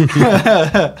 hey.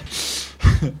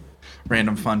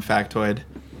 Random fun factoid.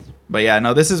 But yeah,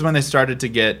 no, this is when they started to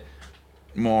get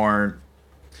more...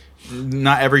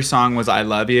 Not every song was I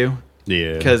Love You.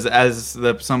 Yeah. Because as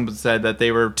someone said, that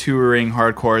they were touring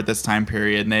hardcore at this time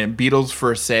period, and they had Beatles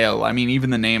for Sale. I mean, even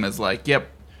the name is like,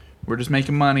 yep, we're just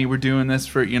making money. We're doing this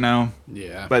for, Yeah.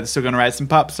 but still going to write some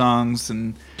pop songs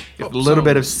and a little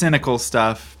bit of cynical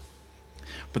stuff.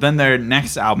 But then their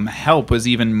next album, Help, was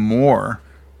even more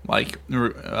like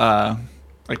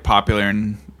popular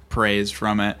and praised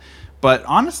from it. But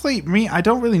honestly, I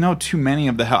don't really know too many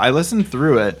of the Help. I listened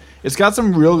through it. It's got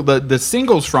some real... The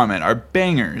singles from it are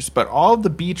bangers, but all of the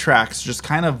B tracks just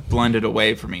kind of blended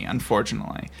away for me,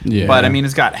 unfortunately. Yeah. But, I mean,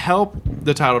 it's got Help,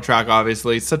 the title track,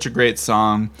 obviously. It's such a great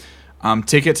song.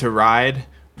 Ticket to Ride,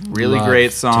 really Love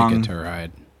great song. Ticket to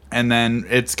Ride. And then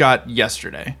it's got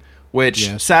Yesterday, which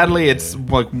sadly it's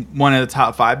like one of the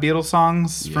top 5 Beatles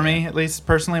songs for me, at least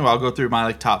personally. Well, I'll go through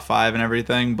my top 5 and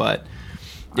everything, but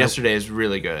Yesterday is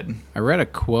really good. I read a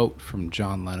quote from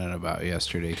John Lennon about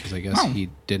Yesterday, because I guess he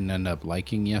didn't end up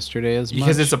liking Yesterday as much.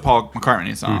 Because it's a Paul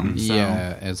McCartney song. So.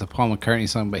 Yeah, it's a Paul McCartney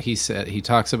song, but he says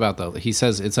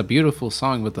it's a beautiful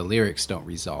song, but the lyrics don't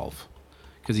resolve.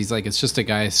 Because he's like, it's just a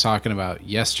guy talking about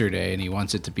yesterday, and he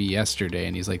wants it to be yesterday,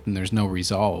 and he's like, then there's no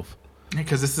resolve.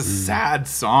 Because it's a sad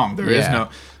song. There is no...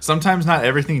 Sometimes not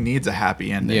everything needs a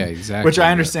happy ending. Yeah, exactly. Which I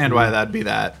understand why that'd be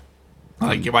that.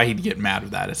 Like, why he'd get mad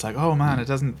with that. It's like, oh, man, it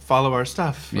doesn't follow our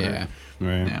stuff. Yeah.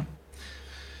 Right.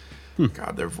 Yeah.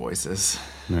 God, their voices.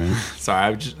 Right. Sorry,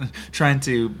 I'm just trying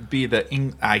to be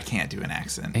I can't do an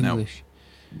accent. English.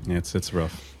 Yeah, it's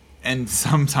rough. And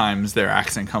sometimes their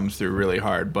accent comes through really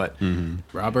hard, but...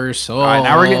 Rubber Soul. All right,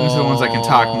 now we're getting to the ones I can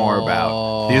talk more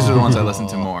about. These are the ones I listen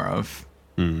to more of.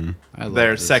 Mm. I love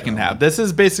Their this second album. half. This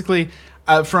is basically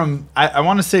from... I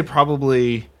want to say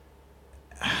probably...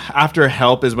 After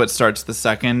Help is what starts the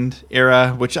second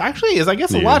era, which actually is, I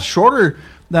guess, a lot shorter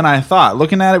than I thought.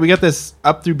 Looking at it, we got this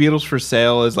Up Through Beatles for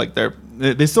Sale is like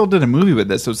they still did a movie with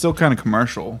this, so it's still kind of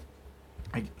commercial.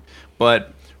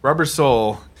 But Rubber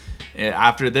Soul,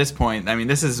 after this point, I mean,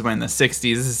 this is when the 60s, this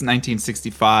is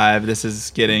 1965, this is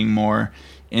getting more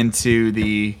into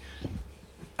the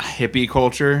hippie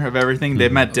culture of everything.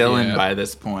 They've met Dylan by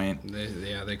this point.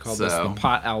 They call this the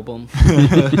pot album.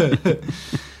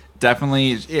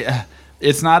 Definitely,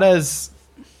 it's not as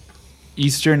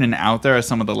Eastern and out there as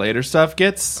some of the later stuff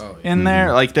gets in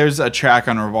there. Like, there's a track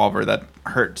on Revolver that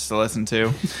hurts to listen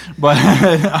to, but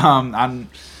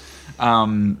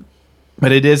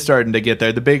but it is starting to get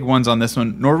there. The big ones on this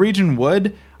one, Norwegian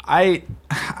Wood. I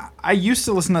used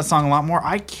to listen to that song a lot more.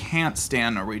 I can't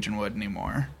stand Norwegian Wood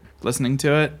anymore. Listening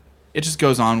to it, it just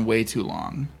goes on way too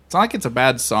long. It's not like it's a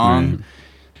bad song.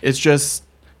 It's just...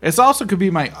 It also could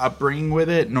be my upbringing with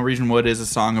it. Norwegian Wood is a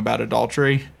song about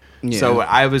adultery. Yeah. So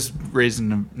I was raised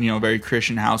in a very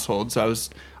Christian household. So I was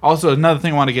also another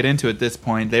thing I want to get into at this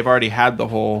point. They've already had the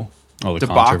whole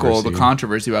debacle, the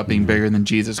controversy about being bigger than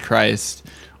Jesus Christ,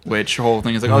 which the whole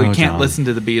thing is like, you can't listen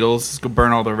to the Beatles, just go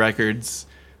burn all the records,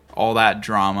 all that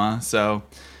drama. So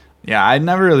yeah, I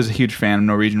never really was a huge fan of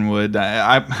Norwegian Wood.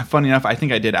 Funny enough, I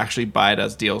think I did actually buy it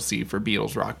as DLC for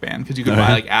Beatles Rock Band, because you could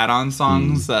buy like add-on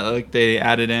songs that like they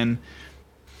added in.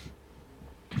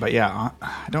 But yeah,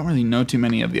 I don't really know too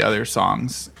many of the other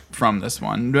songs from this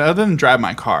one, other than Drive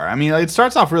My Car. I mean, it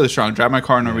starts off really strong. Drive My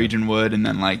Car, Norwegian Wood, and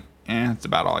then that's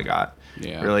about all I got.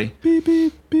 Yeah, really. Beep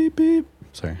beep beep beep.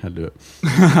 Sorry, I had to do it.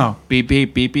 Oh, beep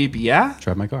beep beep beep. Yeah.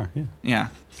 Drive My Car. Yeah. Yeah.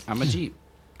 I'm a Jeep.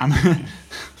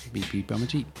 Beep beep. I'm a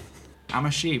Jeep. I'm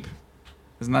a sheep.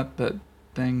 Isn't that the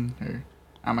thing? Or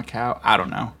I'm a cow? I don't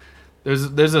know.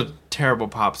 There's a terrible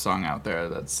pop song out there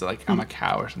that's like I'm a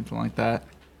cow or something like that.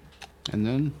 And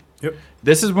then Yep.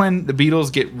 This is when the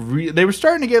Beatles they were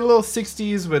starting to get a little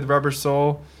 60s with Rubber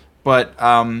Soul, but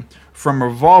from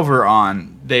Revolver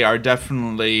on, they are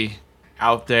definitely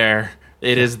out there.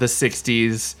 It is the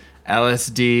 60s,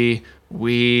 LSD,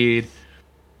 weed,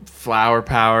 flower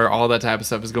power, all that type of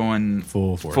stuff is going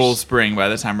Full force. full spring by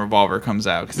the time Revolver comes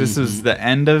out. Because this is the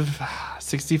end of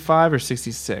 65 or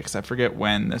 66. I forget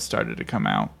when this started to come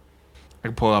out. I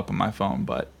can pull it up on my phone,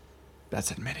 but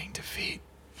that's admitting defeat.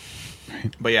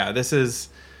 Right. But yeah, this is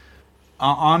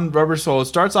on Rubber Soul. It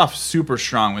starts off super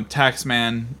strong with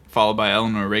Taxman, followed by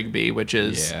Eleanor Rigby, which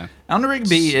is Eleanor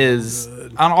Rigby is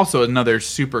also another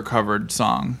super covered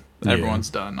song that everyone's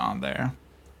done on there.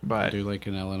 But I do like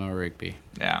an Eleanor Rigby.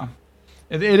 yeah,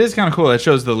 it is kind of cool. It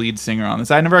shows the lead singer on this.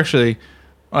 I never actually,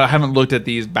 I haven't looked at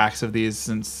these backs of these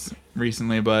since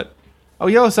recently. But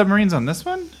Yellow Submarine's on this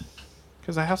one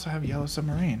because I also have Yellow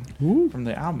Submarine from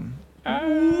the album.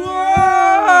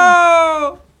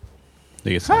 Whoa!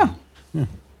 They get Huh. some. Yeah.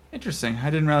 Interesting. I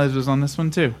didn't realize it was on this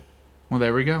one too. Well,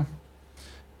 there we go.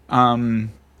 Funny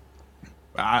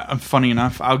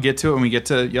enough, I'll get to it when we get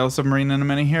to Yellow Submarine in a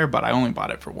minute here, but I only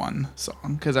bought it for one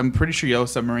song because I'm pretty sure Yellow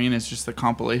Submarine is just the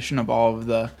compilation of all of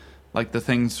the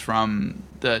things from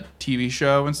the TV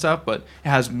show and stuff, but it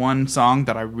has one song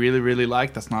that I really, really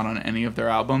like that's not on any of their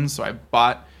albums, so I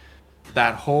bought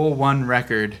that whole one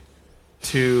record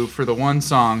for the one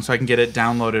song so I can get it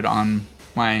downloaded on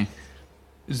my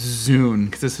Zune,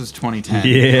 because this was 2010.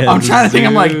 Yeah, I'm trying to think.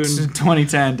 I'm like Zune.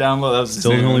 2010 download. That was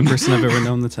Still the Zune. only person I've ever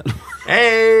known that's had one.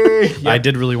 Hey, I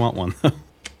did really want one.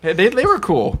 they were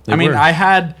cool. They I mean, were. I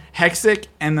had Hexic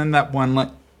and then that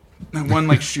one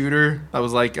shooter that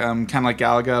was like kind of like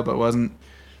Galaga, but wasn't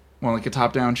more like a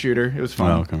top-down shooter. It was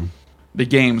fun. Oh, okay. The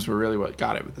games were really what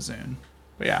got it with the Zune.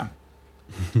 But yeah,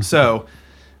 so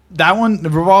that one, the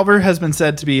Revolver, has been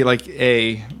said to be like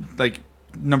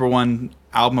number one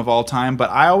album of all time, but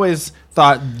I always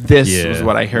thought this was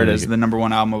what I heard as the number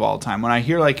one album of all time. When I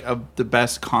hear like of the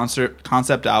best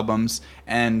concept albums,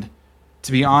 and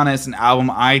to be honest, an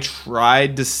album I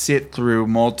tried to sit through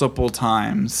multiple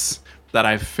times that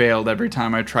I failed every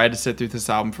time I tried to sit through this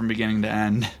album from beginning to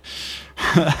end.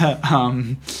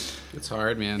 It's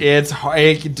hard, man. It's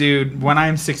hard, dude. When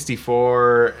I'm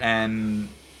 64 and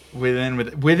Within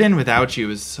Without You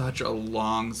is such a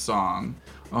long song.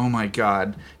 Oh my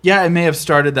god. Yeah, it may have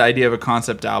started the idea of a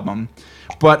concept album,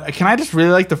 but can I just really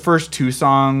like the first two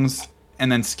songs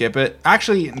and then skip it?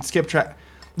 Actually, and skip track.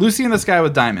 Lucy in the Sky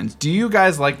with Diamonds. Do you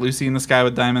guys like Lucy in the Sky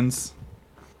with Diamonds?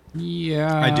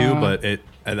 Yeah, I do, but it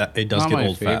does Not get my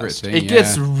old favorite fast. thing. It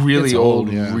gets really It's old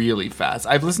yeah. really fast.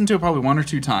 I've listened to it probably one or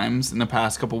two times in the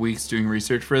past couple weeks doing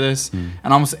research for this, and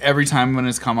almost every time when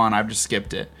it's come on, I've just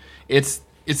skipped it. It's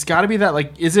got to be that,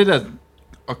 like, is it a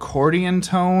accordion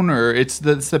tone, or it's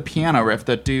the piano riff,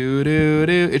 the do do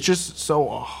do? It's just so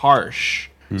harsh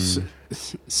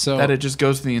So that it just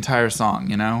goes through the entire song,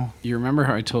 you know? you remember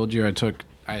how I told you I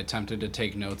attempted to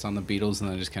take notes on the Beatles and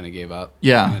then I just kind of gave up?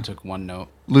 Yeah. And I took one note.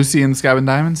 Lucy in the Sky with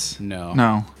Diamonds? No.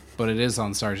 No. But it is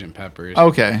on Sgt. Pepper's.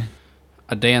 Okay.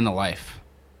 A Day in the Life.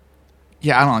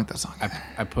 Yeah, I don't like that song.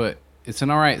 I put, it's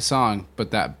an alright song,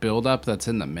 but that build up that's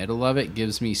in the middle of it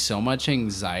gives me so much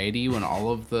anxiety when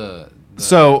all of the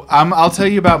So I'll tell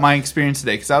you about my experience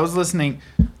today, because I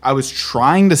was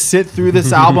trying to sit through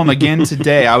this album again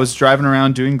today. I was driving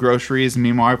around doing groceries, and me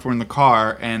and my wife were in the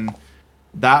car, and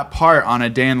that part on A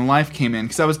Day in the Life came in,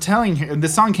 because I was telling her,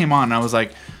 this song came on, and I was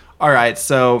like, all right,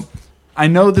 so I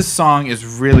know this song is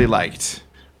really liked,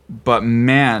 but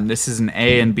man, this is an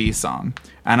A and B song,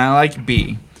 and I like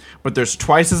B, but there's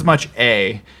twice as much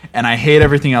A, and I hate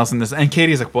everything else in this. And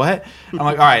Katie's like, what? I'm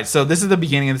like, all right, so this is the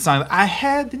beginning of the song. I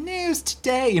had the news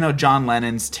today. You know, John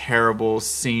Lennon's terrible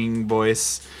singing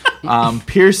voice,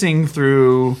 piercing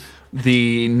through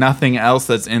the nothing else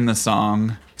that's in the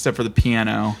song, except for the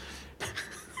piano.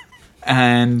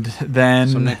 And then...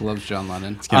 So Nick loves John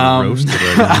Lennon. It's getting roasted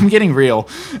right now. I'm getting real.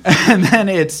 And then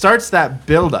it starts that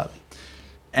build-up.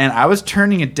 And I was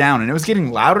turning it down, and it was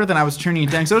getting louder than I was turning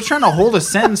it down. So I was trying to hold a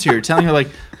sentence here, telling her, like,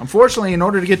 unfortunately, in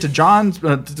order to get to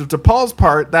to Paul's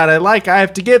part that I like, I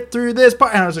have to get through this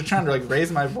part. And I was like, trying to like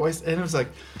raise my voice, and it was like,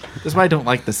 that's why I don't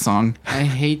like this song. I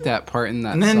hate that part in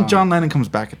that And then song. John Lennon comes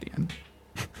back at the end.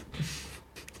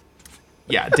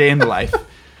 Yeah, Day in the Life.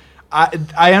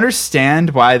 I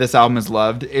understand why this album is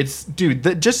loved. It's,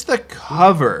 dude, just the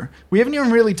cover. We haven't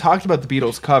even really talked about the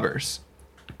Beatles covers.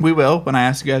 We will when I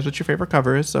ask you guys what your favorite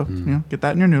cover is. So, you know, get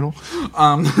that in your noodle.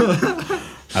 I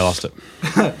lost it.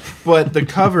 But the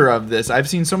cover of this, I've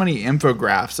seen so many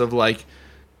infographics of like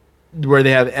where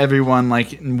they have everyone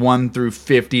like 1 through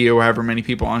 50 or however many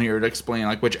people on here to explain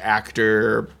like which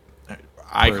actor,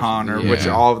 icon, or which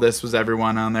all of this was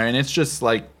everyone on there, and it's just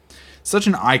like such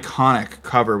an iconic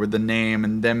cover with the name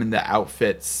and them in the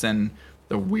outfits and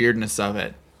the weirdness of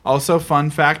it. Also, fun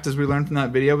fact, as we learned from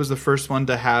that video, was the first one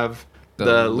to have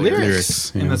the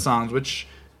lyrics in the songs, which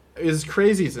is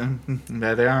crazy. So,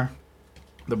 there they are,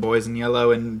 the boys in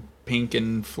yellow and pink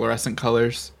and fluorescent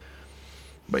colors.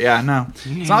 But yeah, no,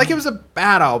 it's not like it was a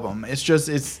bad album. It's just,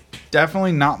 it's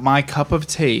definitely not my cup of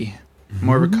tea.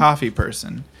 More of a coffee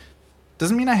person.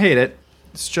 Doesn't mean I hate it.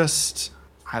 It's just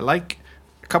I like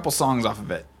a couple songs off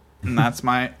of it, and that's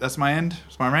my end. That's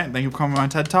my rant. Thank you for coming to my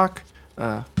TED Talk.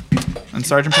 And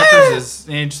Sgt. Pepper's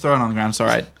is just throw it on the ground. It's all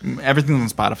right.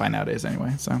 Everything's on Spotify nowadays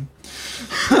anyway. So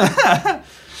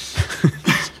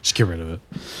just get rid of it.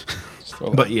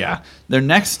 But yeah, their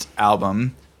next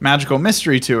album, Magical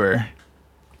Mystery Tour.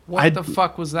 What the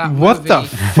fuck was that movie? What the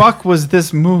fuck was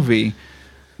this movie?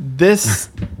 This,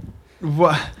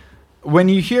 when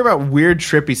you hear about weird,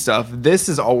 trippy stuff, this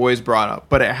is always brought up.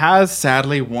 But it has,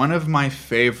 sadly, one of my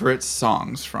favorite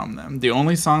songs from them. The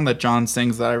only song that John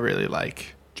sings that I really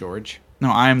like. George?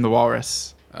 No, I Am the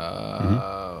Walrus.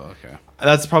 Okay.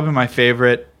 That's probably my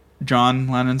favorite John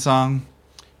Lennon song.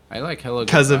 I like Hello Goodbye.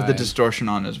 Because of the distortion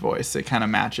on his voice. It kind of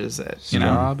matches it. You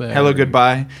know? Strawberry. Hello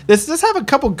Goodbye. This does have a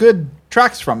couple good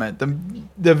tracks from it.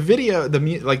 The video,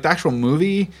 the actual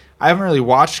movie, I haven't really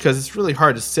watched because it's really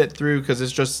hard to sit through because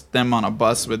it's just them on a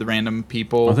bus with random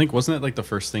people. I think, wasn't it like the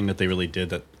first thing that they really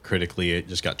did that critically it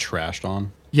just got trashed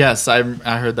on? Yes, I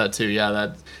heard that too. Yeah,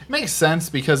 that makes sense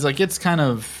because like it's kind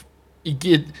of...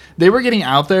 they were getting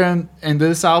out there in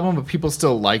this album, but people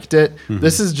still liked it. Mm-hmm.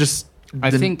 This is just... I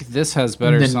think this has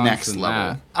better songs next than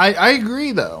level. That. I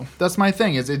agree though. That's my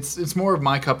thing. It's more of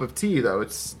my cup of tea though.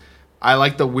 I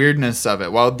like the weirdness of it.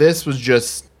 While this was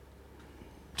just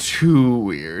too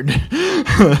weird,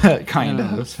 kind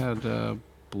of. This had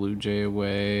Blue Jay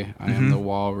Away, I Am the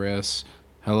Walrus,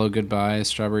 Hello Goodbye,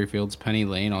 Strawberry Fields, Penny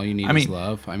Lane, All You Need Is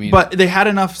Love. I mean, but they had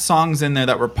enough songs in there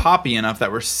that were poppy enough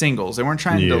that were singles. They weren't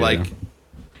trying to like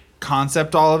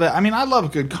concept all of it. I mean, I love a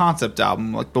good concept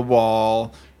album like The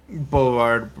Wall.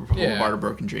 Boulevard of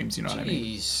Broken Dreams, you know what I mean?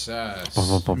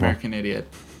 Jesus. American Idiot.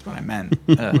 That's what I meant.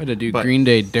 Way to do Green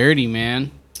Day dirty,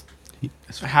 man. It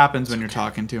happens when you're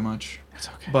talking too much. It's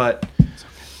okay. But,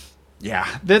 yeah,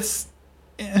 that's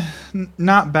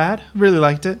not bad. Really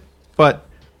liked it. But,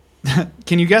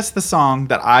 can you guess the song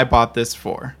that I bought this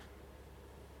for?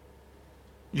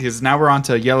 Because now we're on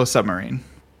to Yellow Submarine.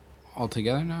 All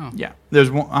together now? Yeah.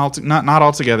 There's one, not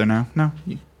all together now. No.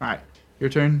 All right. Your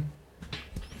turn.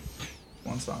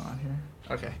 One song on here.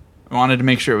 Okay. I wanted to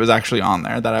make sure it was actually on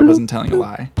there, that I wasn't telling a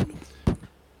lie. Can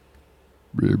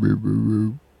you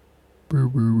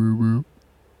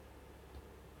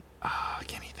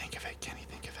think of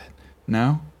it?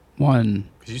 No? One.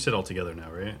 Because you said all together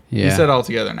now, right? Yeah. You said all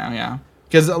together now, yeah.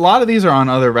 Because a lot of these are on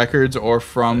other records or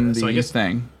from the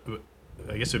thing.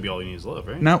 I guess it would be All You Need Is Love,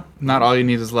 right? Nope, not All You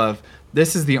Need Is Love.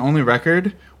 This is the only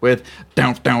record with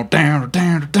down down down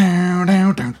down down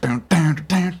down down down down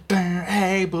down down.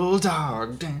 Hey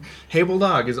Bulldog. Hey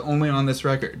Bulldog is only on this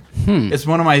record. It's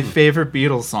one of my favorite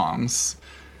Beatles songs,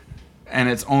 and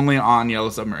it's only on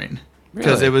Yellow Submarine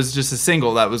because it was just a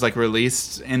single that was like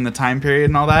released in the time period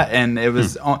and all that, and it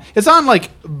was it's on like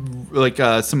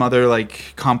some other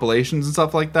like compilations and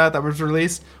stuff like that was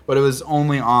released, but it was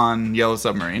only on Yellow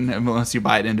Submarine unless you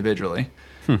buy it individually.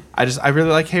 I really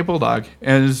like Hey Bulldog,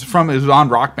 and it was on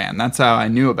Rock Band. That's how I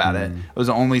knew about it. It was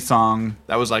the only song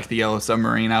that was like the Yellow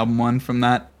Submarine album one from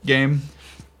that game.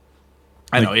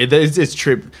 I know it's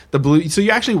true. The blue. So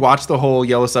you actually watched the whole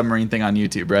Yellow Submarine thing on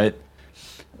YouTube, right?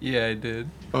 Yeah, I did.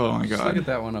 Oh my god! Look at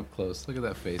that one up close. Look at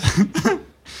that face.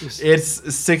 It's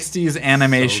 60s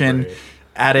animation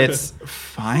at its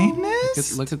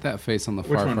finest. Look at that face on the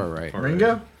far right.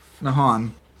 Ringo? No,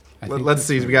 Han. Let's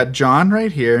see. We got John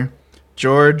right here.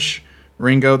 George,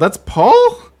 Ringo. That's Paul?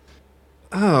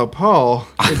 Oh, Paul.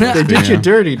 They did you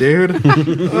dirty, dude.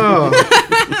 Oh,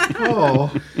 Paul.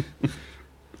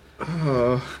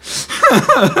 Oh.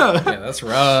 Yeah, that's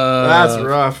rough. That's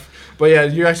rough. But yeah,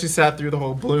 you actually sat through the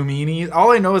whole Blue Meanies.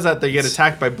 All I know is that they get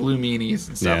attacked by Blue Meanies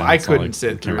and stuff. Yeah, I couldn't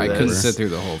sit through this. I couldn't sit through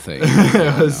the whole thing.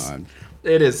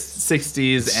 It is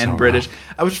 60s and British.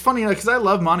 It was funny because I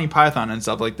love Monty Python and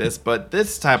stuff like this, but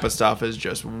this type of stuff is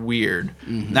just weird.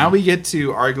 Now we get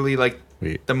to arguably like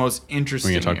the most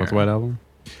interesting. We're gonna talk about the White Album.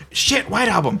 Shit, White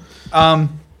Album.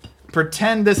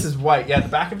 Pretend this is white. Yeah, the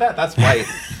back of that's white.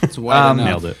 It's white enough.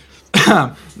 Nailed it.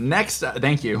 Next,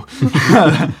 thank you.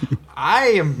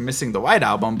 I am missing the White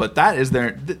Album, but that is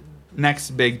their.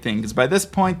 next big thing. Because by this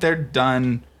point, they're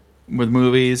done with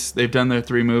movies. They've done their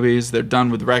 3 movies. They're done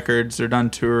with records. They're done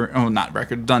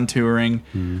done touring.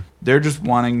 Mm-hmm. They're just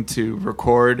wanting to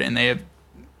record, and they have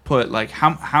put like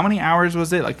how many hours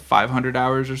was it? Like 500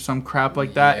 hours or some crap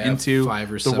like that into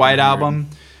 500 or the White 700. Album.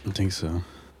 I think so.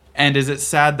 And is it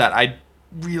sad that I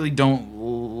really don't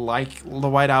like the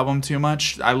White Album too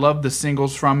much? I love the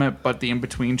singles from it, but the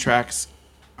in-between tracks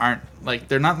aren't like,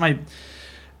 they're not my...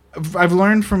 I've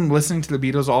learned from listening to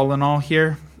the Beatles all in all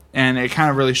here, and it kind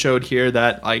of really showed here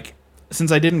that, like,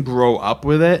 since I didn't grow up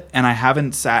with it, and I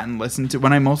haven't sat and listened to...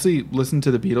 When I mostly listened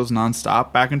to the Beatles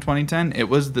nonstop back in 2010, it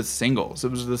was the singles.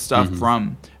 It was the stuff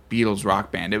from Beatles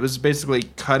Rock Band. It was basically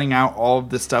cutting out all of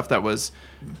the stuff that was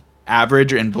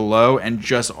average and below, and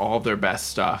just all of their best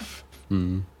stuff.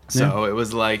 So it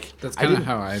was like... That's kind of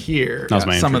how I hear That was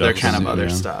my some of their kind of introduction, other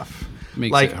yeah. stuff.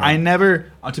 Makes Like, it hard. I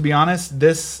never, to be honest,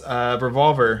 this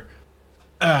Revolver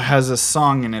has a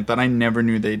song in it that I never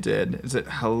knew they did. Is it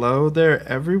Hello There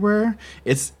Everywhere?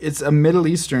 It's a Middle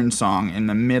Eastern song in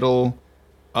the middle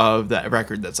of that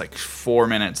record that's like 4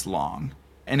 minutes long.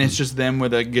 And it's just them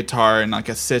with a guitar and like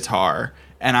a sitar.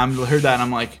 And I heard that and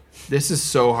I'm like, this is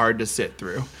so hard to sit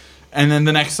through. And then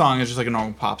the next song is just like a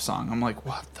normal pop song. I'm like,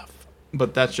 what the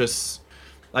But that's just,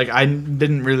 like, I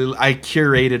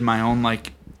curated my own,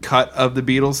 like, cut of the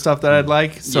Beatles stuff that I'd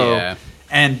like. So, Yeah.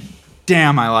 and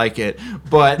damn, I like it.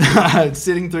 But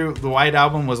sitting through the White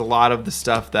Album was a lot of the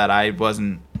stuff that I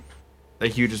wasn't the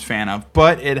hugest fan of.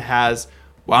 But it has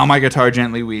While My Guitar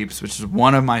Gently Weeps, which is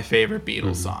one of my favorite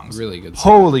Beatles songs. Really good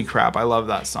song. Holy crap, I love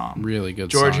that song. Really good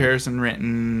George song. Harrison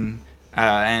written.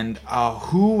 And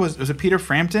who was it Peter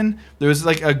Frampton? There was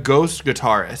like a ghost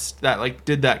guitarist that like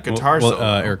did that guitar solo.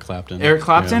 Eric Clapton. Eric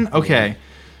Clapton? Yeah. Okay.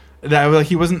 That like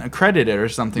he wasn't accredited or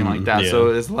something like that. Yeah. So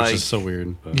it was like, which is so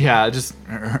weird. But. yeah, just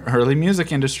early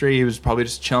music industry. He was probably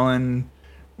just chilling.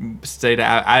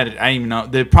 I don't even know.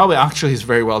 They probably actually is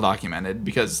very well documented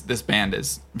because this band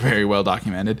is very well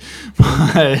documented.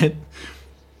 But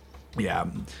yeah.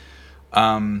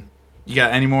 You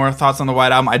got any more thoughts on the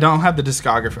White Album? I don't have the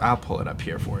discography. I'll pull it up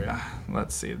here for you.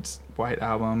 Let's see. It's White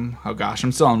Album. Oh gosh,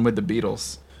 I'm still on With the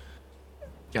Beatles.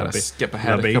 Gotta skip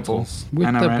ahead the a couple. Beatles. With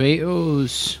I know, the right?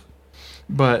 Beatles.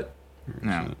 But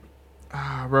no.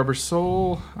 Rubber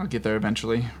Soul. I'll get there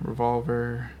eventually.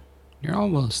 Revolver. You're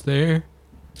almost there.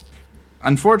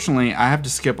 Unfortunately, I have to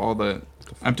skip I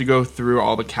have to go through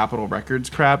all the Capitol Records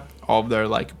crap. All of their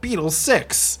like Beatles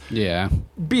 6. Yeah.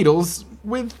 Beatles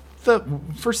with the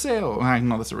for sale. I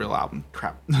know that's a real album.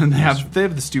 Crap. they have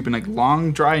the stupid like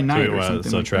Long Dry Night or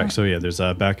something. Like track. that. So yeah, there's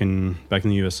back in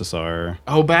the USSR.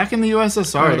 Oh, Back in the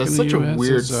USSR. Back That's in the such a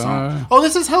weird USSR. song. Oh,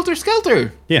 this is Helter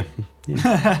Skelter. Yeah.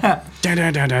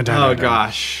 Oh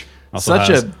gosh, Also such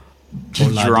has a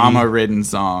Obladi. drama-ridden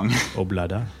song.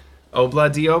 Oblada.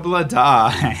 Obladi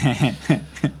oblada.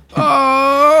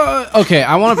 Okay,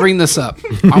 I want to bring this up.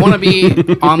 I want to be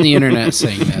on the internet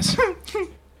saying this.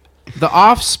 The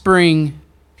Offspring,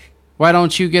 Why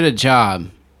Don't You Get a Job,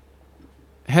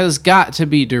 has got to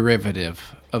be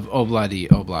derivative of Obladi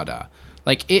Oblada.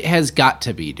 Like, it has got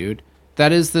to be, dude.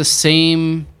 That is the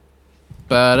same...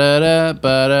 Ba-da-da,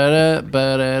 ba-da-da,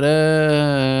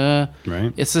 ba-da-da.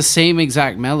 Right. It's the same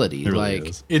exact melody. It really like,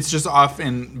 is. It's just off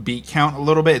in beat count a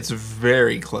little bit. It's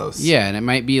very close. yeah, and it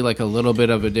might be like a little bit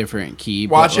of a different key.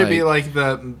 Watch but it be like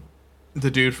the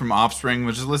dude from Offspring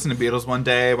was just listening to Beatles one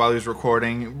day while he was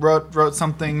recording, wrote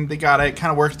something, they got it,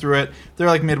 kind of worked through it. They're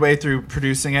like midway through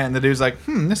producing it, and the dude's like,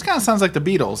 this kind of sounds like the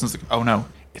Beatles. And it's like, oh no,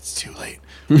 it's too late.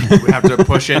 We have to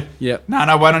push it. Yep.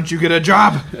 Nana, why don't you get a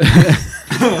job?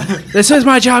 This is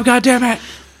my job, goddammit!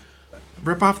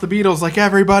 Rip off the Beatles like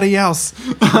everybody else.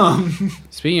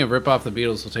 Speaking of rip off the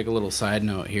Beatles, we'll take a little side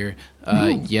note here.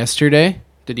 Yesterday,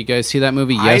 did you guys see that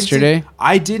movie yesterday?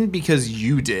 I didn't because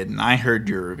you did, and I heard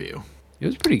your review. It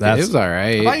was pretty good. That's- It was all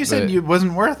right. I thought you said but it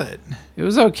wasn't worth it. it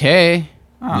was okay.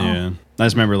 Oh. Yeah. I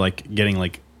just remember like getting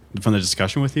like from the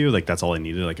discussion with you, like that's all I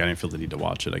needed. Like I didn't feel the need to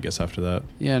watch it, I guess, after that.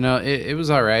 Yeah, no, it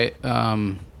was all right.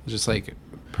 Just like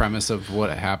premise of what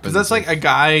happens. Because that's like a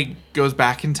guy goes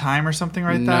back in time or something,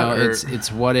 right? No, that or?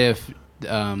 it's what if the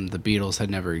Beatles had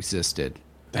never existed,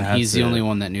 and That's he's the it. only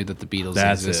one that knew that the Beatles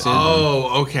That's it. existed.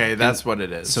 Oh, okay, that's what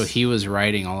it is. So he was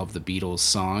writing all of the Beatles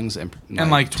songs and in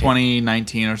like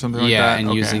 2019 or something like yeah, that. and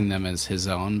Okay. using them as his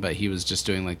own, but he was just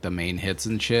doing like the main hits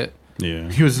and shit.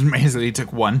 Yeah. He was amazing. He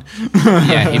took one.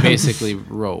 Yeah, he basically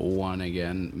wrote one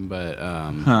again, but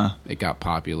Huh. it got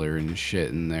popular and shit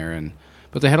in there,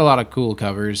 but they had a lot of cool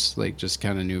covers, like just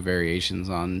kind of new variations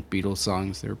on Beatles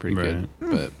songs. They were pretty good,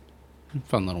 Right. but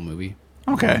fun little movie.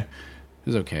 Okay. It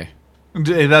was okay.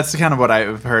 That's kind of what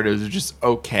I've heard. Is just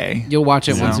okay. You'll watch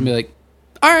it once and be like,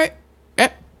 all right.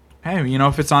 Hey, you know,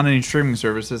 if it's on any streaming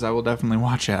services, I will definitely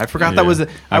watch it. I forgot that Yeah. was. I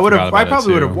I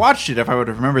probably would have too. watched it if I would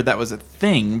have remembered that was a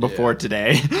thing before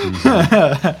today.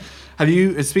 Mm-hmm. Have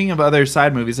you? Speaking of other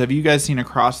side movies, have you guys seen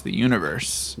Across the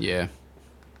Universe? Yeah.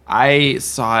 I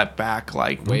saw it back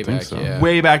like Way think back, so. yeah.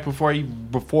 way back before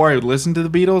I listened to the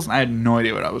Beatles. I had no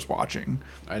idea what I was watching.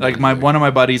 I Like didn't either. one of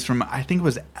my buddies from I think it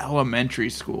was elementary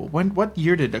school. What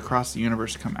year did Across the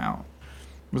Universe come out?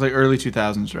 It was like early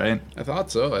 2000s, right? I thought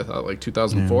so. I thought like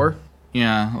 2004.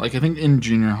 Yeah, like I think in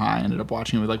junior high, I ended up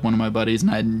watching it with like one of my buddies,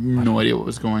 and I had no idea what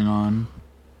was going on.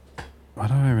 Why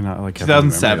do I even not like have any memory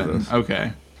of 2007. this?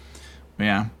 Okay.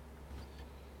 Yeah.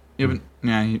 You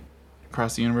haven't,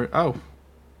 Across the Universe. Oh,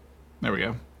 there we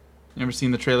go. You ever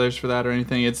seen the trailers for that or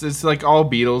anything? It's like all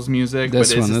Beatles music,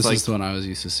 This but it's one. just This like is the one I was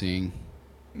used to seeing.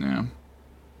 yeah.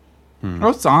 Hmm. Oh,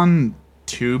 it's on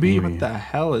Tubi. Tubi. What the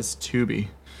hell is Tubi?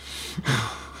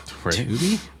 Right.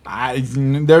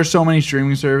 Tubi? There's so many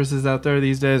streaming services out there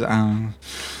these days. But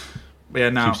yeah,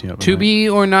 no. Keeps you up at To night. be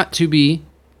or not to be?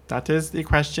 That is the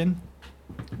question.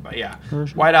 But yeah,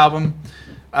 White Album.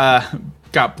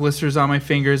 Got blisters on my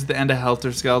fingers at the end of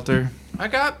Helter Skelter. I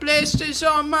got blisters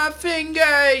on my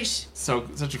fingers.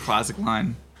 Such a classic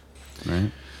line.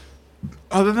 Right.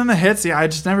 Other than the hits, yeah, I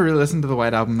just never really listened to the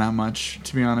White Album that much,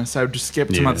 to be honest. I would just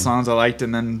skip some of the Yeah. songs I liked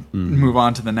and then move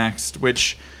on to the next,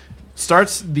 which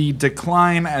starts the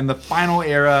decline and the final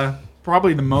era,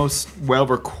 probably the most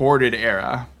well-recorded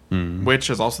era, which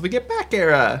is also the Get Back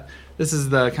era. This is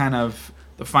the kind of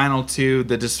the final two,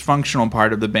 the dysfunctional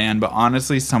part of the band, but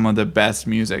honestly, some of the best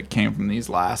music came from these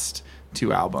last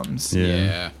two albums.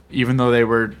 Yeah. Even though they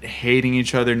were hating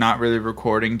each other, not really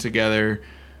recording together,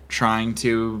 trying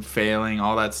to, failing,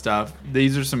 all that stuff.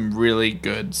 These are some really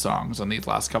good songs on these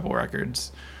last couple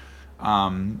records.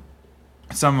 Some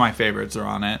of my favorites are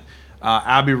on it.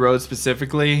 Abbey Road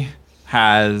specifically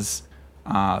has,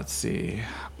 let's see,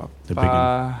 The big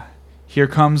one. Here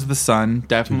Comes the Sun,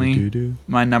 definitely Doo-doo-doo.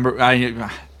 my number.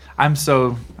 I'm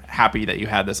so happy that you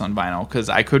had this on vinyl because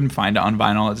I couldn't find it on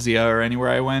vinyl at Zia or anywhere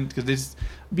I went because these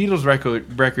Beatles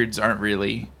records aren't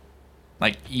really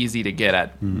like easy to get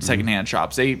at secondhand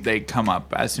shops. They come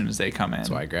up as soon as they come in. That's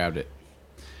why I grabbed it.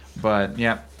 But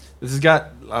yeah, this has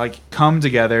got like Come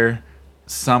Together,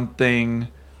 Something,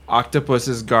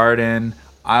 Octopus's Garden,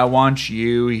 I Want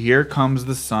You, Here Comes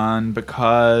the Sun,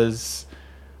 Because,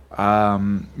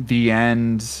 The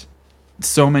End.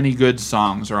 So many good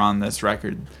songs are on this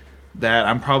record that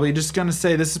I'm probably just going to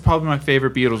say this is probably my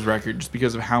favorite Beatles record just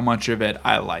because of how much of it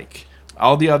I like.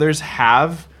 All the others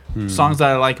have songs that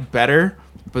I like better,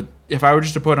 but if I were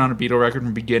just to put on a Beatle record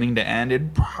from beginning to end,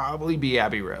 it'd probably be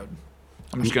Abbey Road.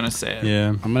 I'm just going to say it. Yeah.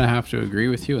 I'm going to have to agree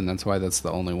with you, and that's why that's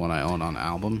the only one I own on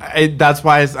album. That's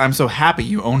why I'm so happy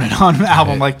you own it on an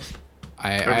album. Like,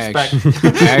 I respect.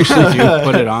 actually do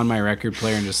put it on my record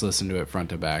player and just listen to it front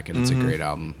to back, and it's a great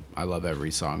album. I love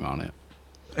every song on it.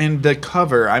 and the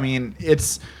cover, I mean,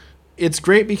 it's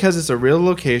great because it's a real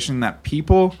location that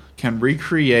people can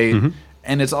recreate,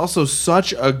 and it's also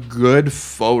such a good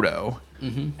photo.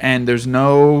 And there's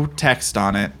no text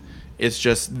on it. It's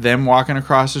just them walking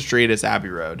across the street. It's Abbey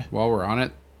Road. While we're on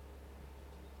it,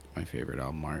 my favorite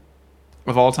album art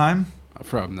Of all time?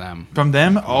 from them. From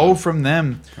them? Oh, from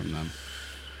them. From them.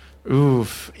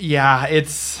 Oof. Yeah,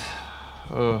 it's...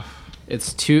 Ugh.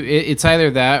 It's two. It's either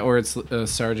that or it's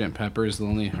Sgt. Pepper's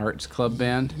Lonely Hearts Club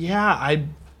Band. Yeah,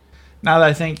 now that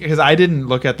I think... Because I didn't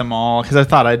look at them all, because I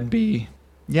thought I'd be...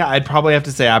 Yeah, I'd probably have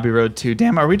to say Abbey Road too.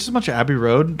 Damn, are we just a bunch of Abbey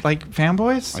Road like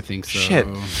fanboys? I think so. Shit.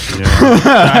 Yeah.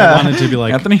 I wanted to be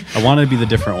like Anthony? I wanted to be the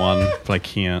different one, but I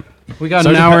can't. We got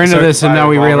Sgt. an hour into Sgt. this, and now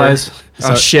we Revolver. realize.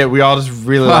 Oh shit, we all just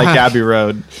really like Abbey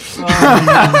Road.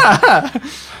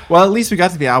 Well, at least we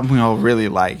got to the album we all really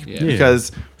like. Yeah.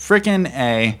 Because frickin'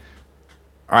 A.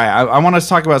 All right, I want us to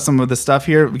talk about some of the stuff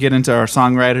here. We get into our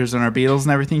songwriters and our Beatles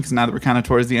and everything, because now that we're kind of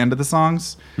towards the end of the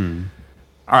songs.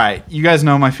 All right, you guys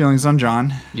know my feelings on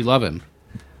John. You love him.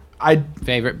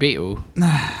 Favorite Beatle.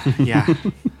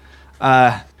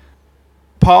 Yeah.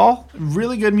 Paul,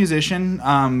 really good musician.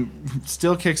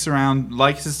 Still kicks around,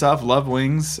 likes his stuff, love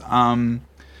Wings.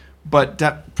 But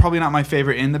probably not my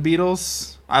favorite in the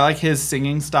Beatles. I like his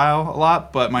singing style a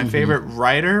lot, but my favorite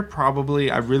writer, probably,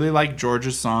 I really like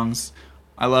George's songs.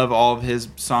 I love all of his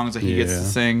songs that he gets to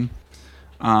sing.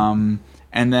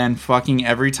 And then fucking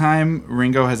every time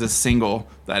Ringo has a single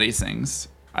that he sings,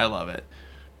 I love it.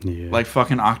 Yeah. Like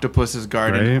fucking Octopus's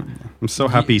Garden. Right? I'm so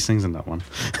happy he sings in that one.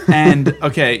 And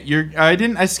okay,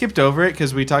 I skipped over it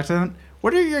because we talked to them.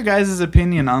 What are your guys'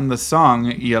 opinion on the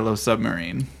song Yellow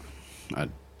Submarine?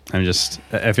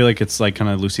 I feel like it's like kind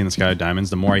of Lucy in the Sky with Diamonds.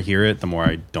 The more I hear it, the more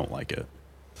I don't like it.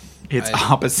 It's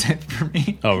opposite for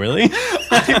me. Oh, really?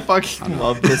 I fucking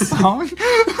love this song.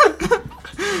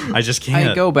 I just can't.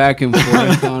 I go back and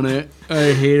forth on it.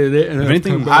 I hated it. And If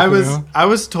anything, I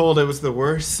was told it was the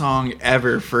worst song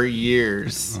ever for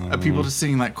years of people just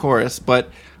singing that chorus, but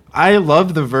I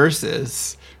love the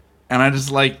verses, and I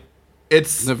just like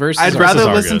it's. The verses I'd are- rather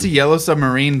are listen good. to Yellow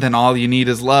Submarine than All You Need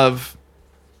Is Love.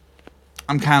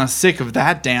 I'm kind of sick of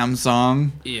that damn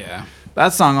song. Yeah.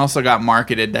 That song also got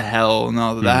marketed to hell, and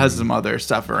all that has some other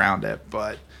stuff around it.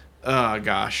 But, oh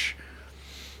gosh.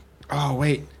 Oh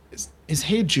wait, is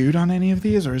Hey Jude on any of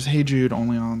these, or is Hey Jude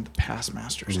only on the Past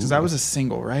Masters? Because that was a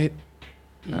single, right?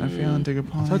 Got a feeling dig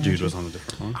upon. I thought Jude was on a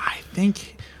different one. I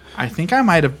think I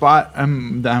might have bought. I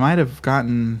might have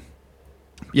gotten.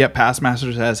 Yeah, Past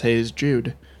Masters has Hey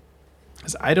Jude.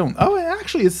 'Cause I don't. Oh,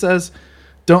 actually, it says,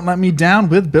 "Don't Let Me Down"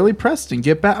 with Billy Preston.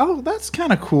 Get back. Oh, that's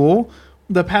kind of cool.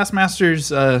 The Past Masters,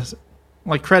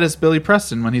 like credits Billy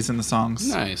Preston when he's in the songs.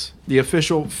 Nice. The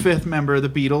official fifth member of the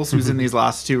Beatles, who's in these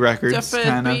last two records.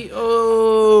 Kind of.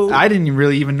 Oh. I didn't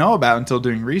really even know about it until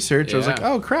doing research. I was Yeah. like,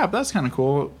 oh crap, that's kind of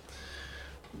cool.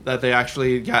 That they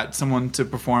actually got someone to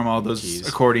perform all those Keys.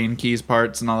 accordion keys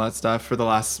parts and all that stuff for the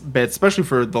last bit, especially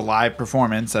for the live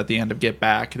performance at the end of Get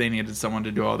Back. They needed someone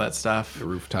to do all that stuff. The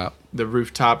rooftop. The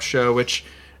rooftop show, which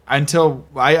until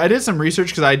I did some research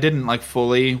because I didn't like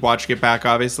fully watch Get Back,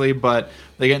 obviously, but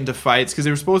they get into fights because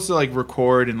they were supposed to like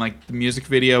record in like the music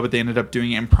video, but they ended up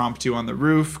doing it impromptu on the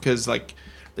roof because like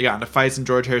they got into fights and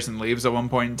George Harrison leaves at one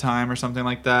point in time or something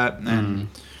like that, and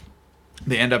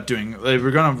they end up doing. They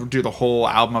were gonna do the whole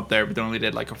album up there, but they only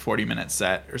did like a 40-minute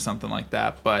set or something like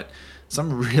that. But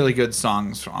some really good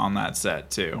songs on that set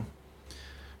too.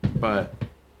 But.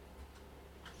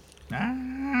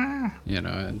 You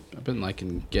know, I've been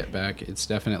liking Get Back. It's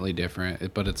definitely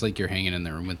different, but it's like you're hanging in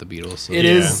the room with the Beatles. So It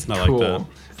Yeah, is I like cool. that.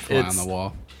 fly on It's- the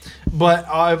wall. But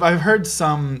I've heard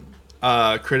some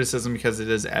criticism because it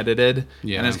is edited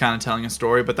Yeah. and it's kind of telling a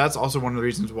story. But that's also one of the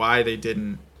reasons why they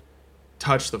didn't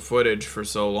touch the footage for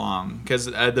so long. Because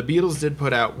the Beatles did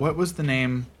put out, what was the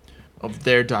name of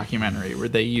their documentary where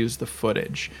they used the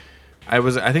footage? I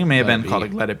think it may have Let been It called Be.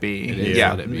 like Let It Be. It is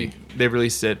Yeah, Let It Be. They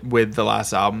released it with the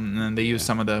last album, and then they used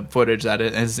some of the footage that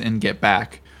is in Get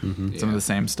Back. Some Yeah. of the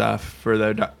same stuff for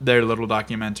their little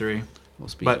documentary. Well,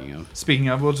 But speaking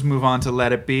of, we'll just move on to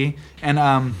Let It Be. And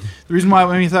the reason why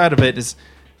we thought of it is,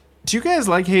 do you guys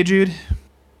like Hey Jude?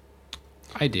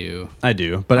 I do. I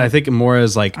do, but I think more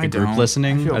as like I a group don't.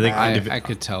 listening. I feel I think bad. I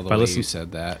could tell the if I way listen- you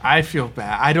said that. I feel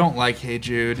bad. I don't like Hey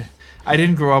Jude. I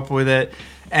didn't grow up with it.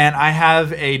 And I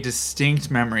have a distinct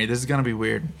memory. This is going to be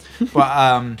weird.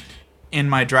 But in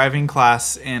my driving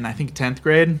class in, I think, 10th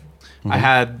grade, I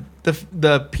had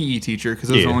the PE teacher, because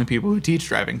those are the Yeah. only people who teach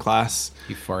driving class.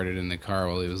 He farted in the car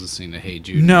while he was listening to Hey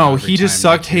Jude. No, Every he just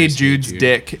time sucked Hey hears Jude's Jude.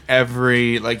 dick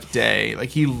every like day. Like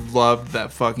he loved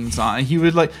that fucking song. He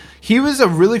was a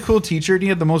really cool teacher, and he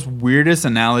had the most weirdest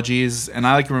analogies. And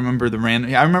I like remember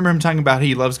I remember him talking about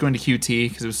he loves going to QT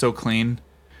because it was so clean,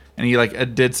 and he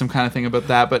like did some kind of thing about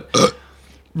that. But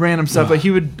random stuff. But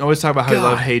he would always talk about how he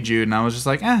loved Hey Jude, and I was just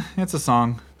like, it's a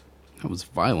song. That was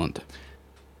violent.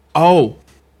 Oh,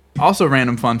 also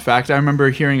random fun fact. I remember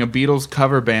hearing a Beatles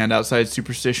cover band outside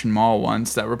Superstition Mall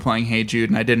once that were playing Hey Jude,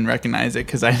 and I didn't recognize it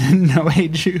because I didn't know Hey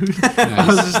Jude. I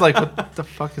was just like, what the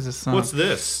fuck is this song?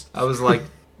 this? I was like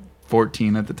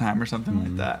 14 at the time or something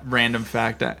like that. Random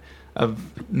fact of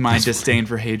my disdain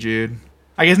for Hey Jude.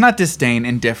 I guess not disdain,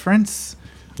 indifference.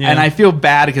 Yeah. And I feel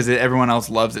bad because everyone else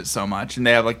loves it so much, and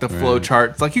they have like the flow Right.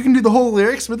 chart. It's like you can do the whole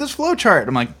lyrics with this flow chart.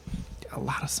 I'm like, a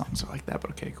lot of songs are like that,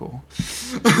 but okay, cool.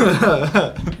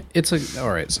 It's a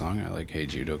all right song. I like Hey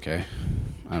Jude. Okay,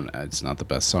 it's not the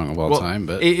best song of all time,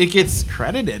 but it gets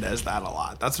credited as that a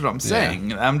lot. That's what I'm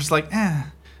saying. I'm just like, I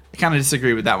kind of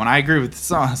disagree with that one. I agree with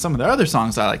some of the other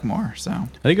songs I like more. So I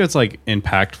think it's like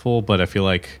impactful, but I feel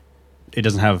like it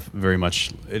doesn't have very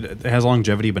much. It has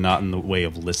longevity, but not in the way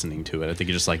of listening to it. I think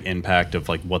it's just like impact of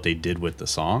like what they did with the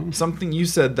song. something you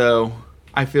said though,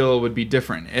 I feel would be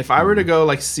different if I were to go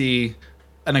like see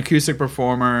an acoustic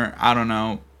performer. I don't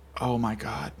know. Oh my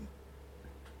god,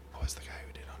 what was the guy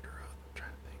who did Under Oath? I'm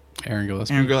trying to think. Aaron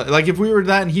Gillespie. Aaron Gillespie. Like if we were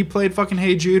that and he played fucking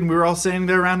Hey Jude and we were all standing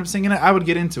there around him singing it, I would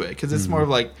get into it because it's more of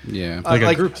like Yeah. Like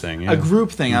a group thing, yeah. A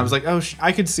group thing. I was like,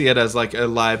 I could see it as like a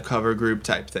live cover group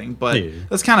type thing, but Yeah.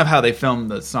 that's kind of how they filmed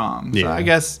the song. So Yeah. I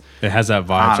guess It has that I vibe,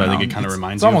 so I don't think know. it kind of It's-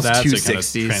 reminds it's you of almost that. So too it kind of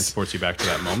 60s. transports you back to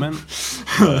that moment.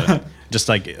 But just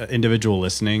like individual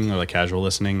listening or like casual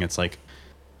listening, it's like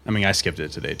I mean, I skipped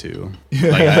it today too.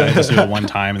 Like I listened to it one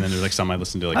time, and then there's like some I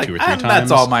listened to like 2 or 3 times.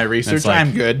 That's all my And research. it's like,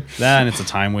 I'm good. That and it's a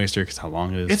time waster because how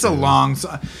long it is. It's a long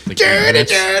song. Like 8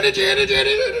 minutes.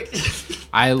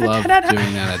 I love doing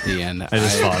that at the end. It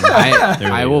is fun.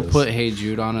 There I it will is. put Hey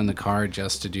Jude on in the car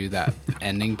just to do that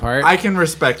ending part. I can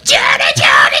respect.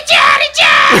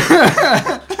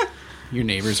 Your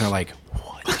neighbors are like,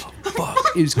 what the fuck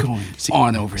is going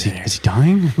on over there? Is he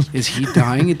dying? Is he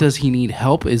dying? Does he need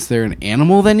help? Is there an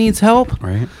animal that needs help?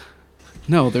 Right.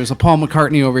 No, there's a Paul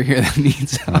McCartney over here that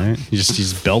needs help. Right.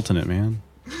 He's belting it, man.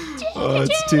 Oh,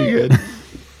 it's too good.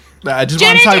 I just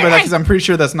want to talk about that because I'm pretty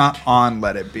sure that's not on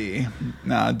Let It Be.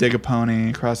 No, Dig a Pony,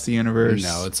 Across the Universe.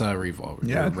 No, it's a Revolver.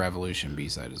 Yeah. Revolution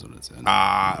B-side is what it said.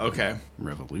 Okay.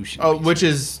 Revolution. Oh, B-side. which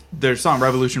is their song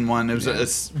Revolution 1. It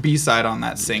was a B-side on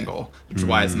that single, which is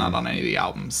why it's not on any of the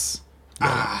albums.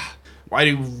 Why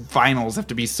do vinyls have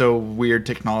to be so weird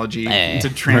technology to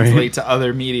translate to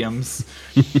other mediums?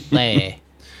 But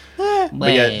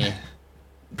yeah,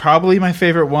 probably my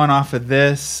favorite one off of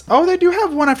this. Oh, they do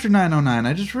have one after 909.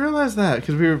 I just realized that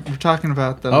because we were talking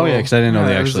about the. Oh yeah, because I didn't know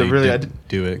they it was actually a did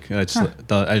do it. I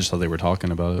just thought they were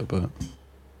talking about it, but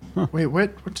Wait,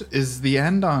 what is the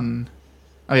end on?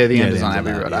 Oh yeah, the end is the on end's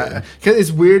Abbey on Road. that, yeah. 'Cause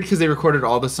it's weird because they recorded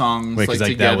all the songs wait, like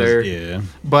 'cause, that was- together, yeah,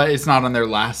 but it's not on their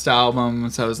last album.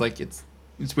 So I was like, it's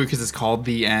weird because it's called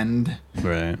The End.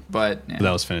 right. But yeah, But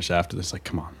that was finished after this. Like,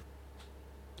 come on,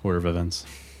 order of events.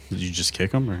 Did you just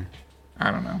kick them or?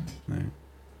 I don't know. Right.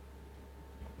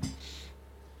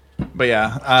 But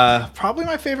yeah, probably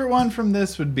my favorite one from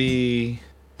this would be,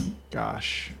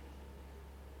 gosh,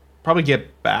 probably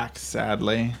Get Back,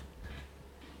 sadly.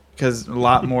 Because a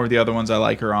lot more of the other ones I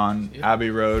like are on Abbey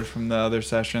Road from the other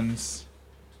sessions.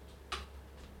 You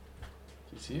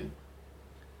see it?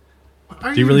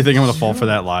 Do you really think I'm gonna fall for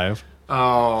that live?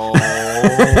 Oh.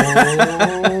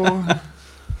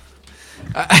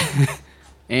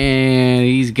 And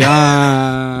he's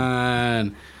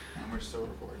gone. We're still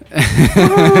recording.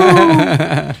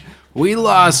 We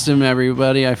lost him,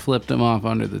 everybody. I flipped him off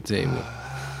under the table.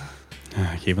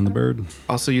 I gave him the bird.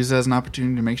 Also use it as an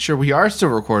opportunity to make sure we are still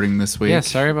recording this week. Yeah,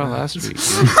 sorry about last week.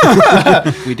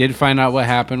 We did find out what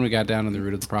happened. We got down to the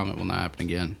root of the problem. It will not happen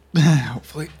again.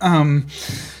 Hopefully.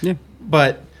 Yeah.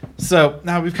 But so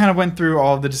now we've kind of went through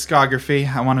all of the discography.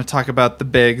 I want to talk about the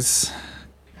bigs.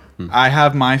 I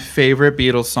have my favorite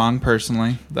Beatles song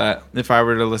personally. That if I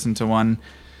were to listen to one,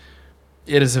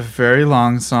 it is a very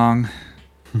long song,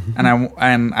 and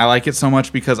I like it so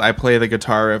much because I play the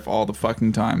guitar riff all the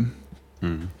fucking time.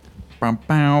 Bow,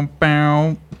 bow,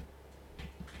 bow.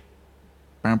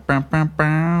 Bow, bow, bow,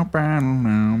 bow, bow,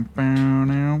 bow,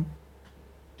 bow.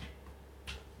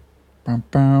 Bow,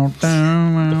 bow,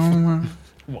 down,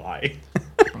 Why?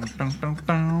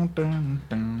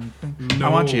 I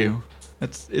want you. I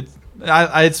just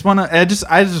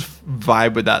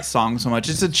vibe with that song so much.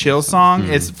 It's a chill song.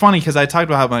 It's funny because I talked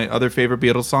about how my other favorite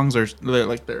Beatles songs are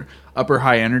like their upper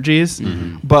high energies,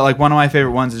 but like one of my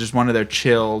favorite ones is just one of their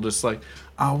chill, just like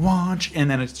I want you, and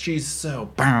then she's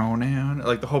so down,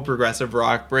 like the whole progressive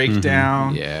rock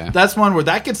breakdown. Yeah. That's one where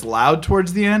that gets loud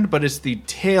towards the end, but it's the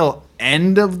tail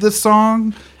end of the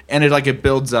song, and it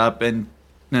builds up and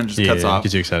then it just cuts off.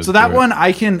 Gets you excited So that for it. one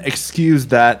I can excuse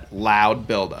that loud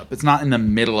build up. It's not in the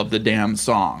middle of the damn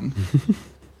song.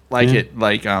 Not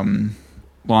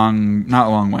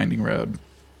Long Winding Road.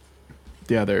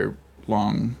 The other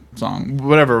long song,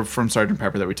 whatever from Sgt.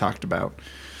 Pepper that we talked about.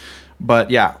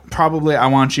 But yeah, probably I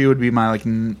Want You would be my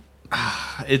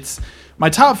it's my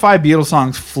top 5 Beatles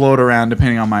songs float around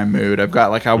depending on my mood. I've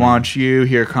got I Want You,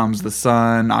 Here Comes the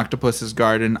Sun, Octopus's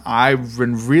Garden. I've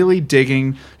been really digging.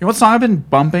 You know what song I've been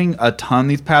bumping a ton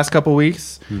these past couple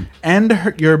weeks?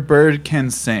 And Your Bird Can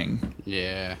Sing.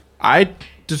 Yeah.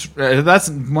 That's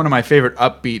one of my favorite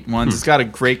upbeat ones. It's got a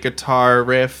great guitar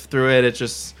riff through it. It's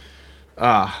just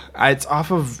it's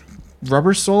off of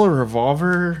Rubber Soul or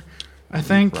Revolver, I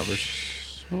think.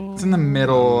 It's in the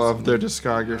middle of their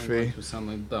discography. You sound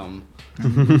like dumb.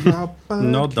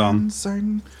 No dumb.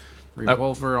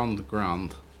 Revolver on the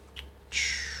ground.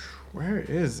 Where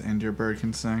is And Your Bird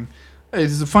Can Sing?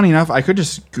 It's funny enough, I could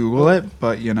just Google it,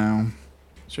 but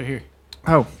It's right here.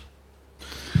 Oh.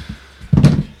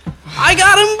 I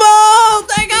got them both!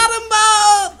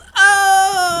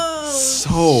 Oh!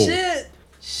 So Shit!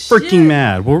 freaking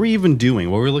mad. What were we even doing?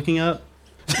 What were we looking up?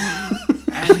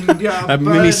 That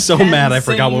made me so mad I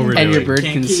forgot what we were doing. And Your Bird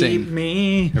Can Keep Sing.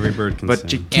 me, Every bird can but sing.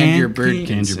 you And can't Your Bird keep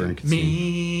Can And Your Bird can sing.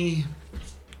 me.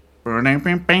 All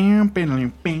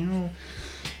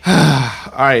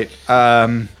right.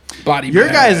 Body Your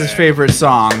bag. guys' favorite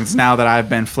songs now that I've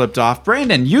been flipped off.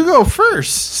 Brandon, you go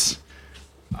first.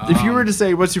 If you were to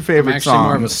say, what's your I'm favorite actually song?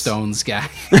 more of a Stones guy.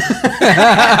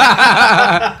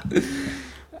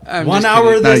 I'm 1 just hour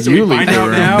kidding. of this, No, you we find leave the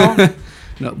out room. now.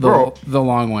 No, Bro. the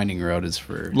Long Winding Road is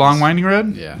for Long Winding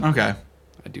Road? Yeah. Okay.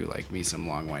 I do like me some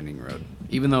Long Winding Road.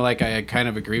 Even though, like, I kind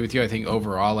of agree with you. I think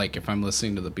overall, like, if I'm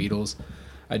listening to the Beatles,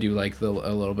 I do like a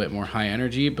little bit more high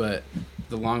energy, but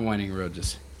the Long Winding Road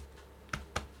just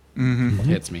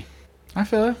hits me. I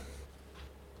feel it.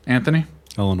 Anthony?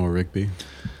 Eleanor Rigby.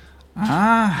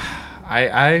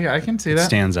 I can see It that.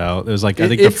 stands out. It was like I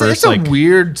think the first it's like a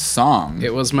weird song.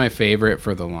 It was my favorite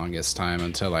for the longest time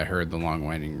until I heard the Long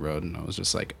Winding Road, and I was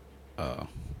just like, oh.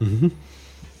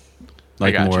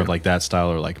 like got more you. of like that style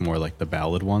or like more like the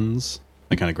ballad ones.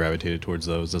 I kind of gravitated towards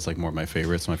those. That's like more of my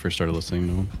favorites when I first started listening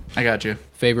to them. I got you.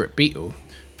 Favorite Beatle?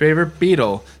 Favorite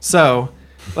Beatle. So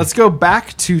let's go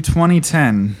back to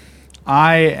 2010.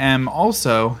 I am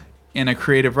also in a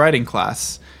creative writing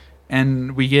class,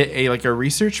 and we get a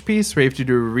research piece where you have to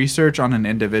do research on an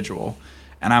individual.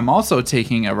 And I'm also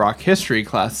taking a rock history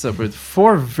class with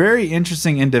 4 very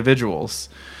interesting individuals.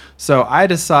 So I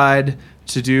decide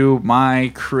to do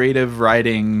my creative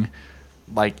writing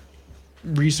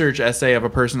research essay of a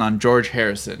person on George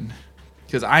Harrison,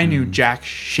 because I knew jack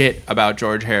shit about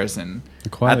George Harrison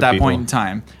Quiet at that people. point in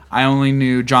time. I only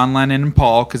knew John Lennon and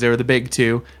Paul because they were the big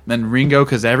two. Then Ringo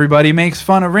because everybody makes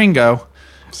fun of Ringo.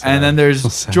 And then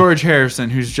there's sad. George Harrison,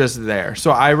 who's just there.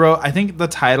 So I think the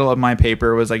title of my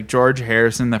paper was like George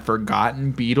Harrison, the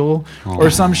Forgotten Beatle, or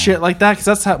some shit like that. Because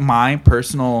that's how my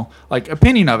personal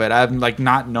opinion of it. I'm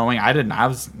not knowing. I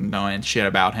was knowing shit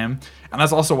about him, and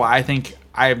that's also why I think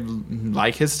I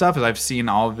like his stuff. Is I've seen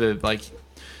all of the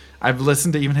I've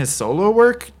listened to even his solo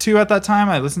work too. At that time,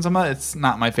 I listened to some of it. It's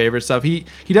not my favorite stuff. He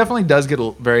definitely does get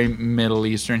very Middle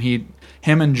Eastern.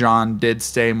 Him and John did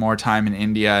stay more time in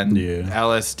India and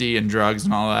LSD and drugs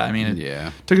and all that. I mean,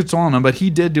 it took its toll on him, but he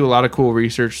did do a lot of cool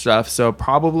research stuff. So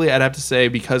probably I'd have to say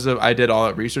because I did all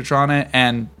that research on it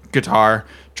and guitar,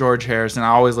 George Harrison. I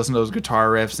always listen to those guitar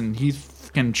riffs, and he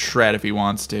can shred if he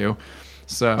wants to.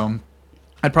 So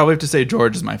I'd probably have to say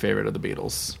George is my favorite of the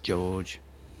Beatles. George.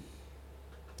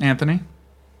 Anthony? I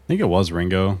think it was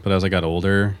Ringo, but as I got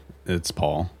older, it's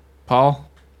Paul. Paul?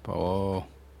 Paul.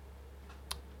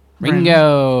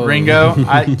 Ringo.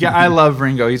 I love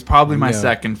Ringo. He's probably my Ringo.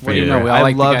 second What do you favorite. know? We all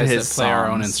like love the guys his that play our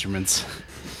own songs. instruments.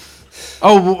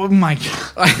 Oh my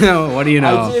god! I know. What do you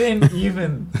know? I didn't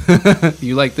even.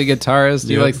 You like the guitarist.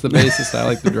 You Yep. like the bassist. I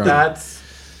like the drummer. That's.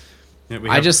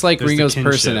 I just like Ringo's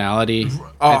personality.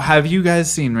 Oh, have you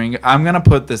guys seen Ringo? I'm gonna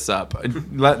put this up.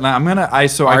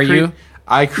 Are you?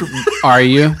 I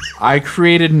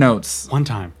created notes. One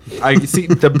time. I see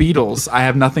the Beatles. I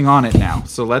have nothing on it now.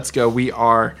 So let's go. We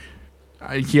are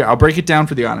here. I'll break it down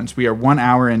for the audience. We are 1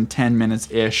 hour and 10 minutes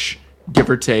ish, give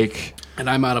or take. And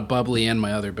I'm out of bubbly and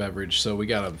my other beverage, so we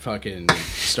gotta fucking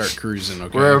start cruising.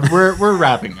 Okay. We're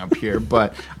wrapping up here,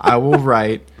 but I will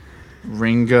write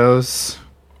Ringo's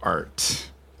art.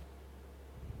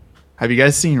 Have you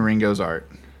guys seen Ringo's art?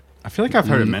 I feel like I've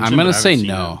heard it mentioned. I'm gonna but I say haven't seen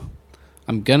no.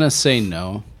 I'm gonna say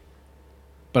no.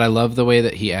 But I love the way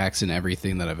that he acts in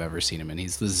everything that I've ever seen him in.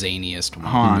 He's the zaniest one.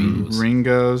 On Beatles.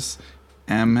 Ringo's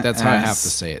MS. That's how I have to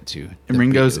say it too. The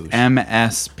Ringo's Beatles.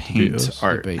 MS Paint Beatles.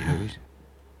 art. The Beatles.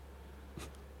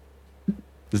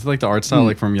 Is it like the art style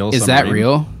like from Yellow Is that Submarine?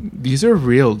 real? These are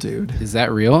real, dude. Is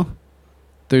that real?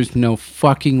 There's no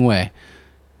fucking way.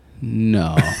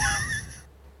 No.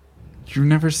 You've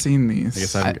never seen these. I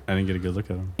guess I didn't get a good look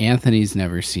at them. Anthony's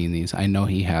never seen these. I know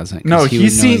he hasn't. 'cause No, he would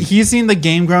he's know- seen the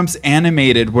Game Grumps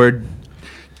animated where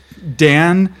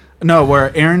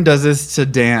where Aaron does this to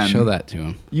Dan. Show that to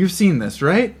him. You've seen this,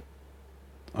 right?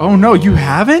 Oh no, you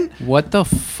haven't? What the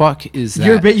fuck is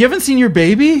that? You haven't seen Your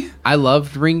Baby? I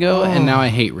loved Ringo, and now I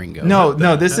hate Ringo.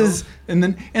 No, this is in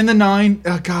the nine.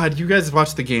 Oh God, you guys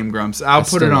watch the Game Grumps. I'll put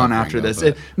still it on love after Ringo,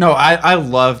 this. but- I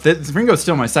love this. Ringo's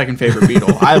still my second favorite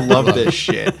Beatle. I love this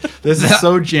shit. This is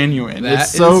so genuine. That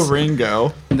It's so is-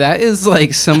 Ringo. That is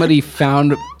like somebody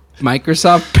found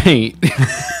Microsoft Paint.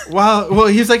 Well,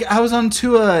 he's like, I was on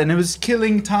tour and it was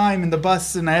killing time in the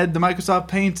bus, and I had the Microsoft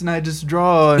Paint and I just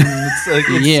draw, and it's like,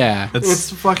 Yeah.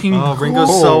 it's fucking. Oh, cool.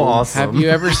 Ringo's so awesome. Have you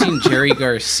ever seen Jerry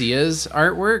Garcia's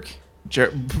artwork?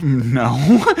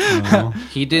 No.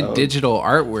 He did digital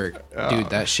artwork. Dude,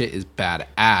 that shit is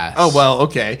badass. Oh well,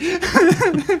 okay.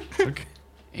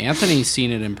 Anthony's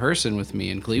seen it in person with me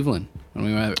in Cleveland when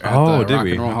we went at Oh, the did Rock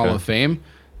we? and Roll Hall Okay. of Fame.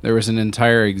 There was an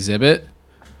entire exhibit.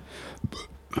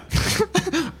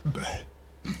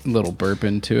 Little burp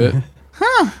into it.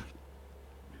 A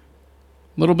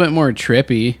little bit more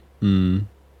trippy.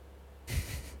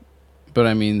 But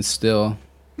I mean, still,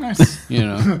 Nice. you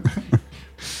know.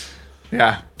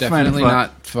 Yeah, Definitely fun.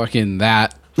 not fucking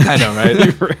that. I know,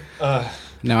 right?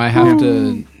 Now I have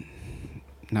to.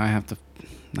 Now I have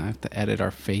to edit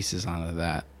our faces onto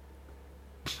that.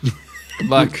 Good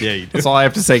luck. Yeah, you do. That's all I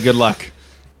have to say. Good luck.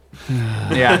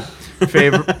 Yeah.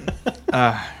 Favorite.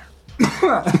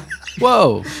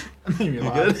 Whoa!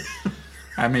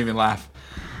 That made me laugh.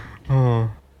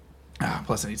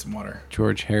 Plus, I need some water.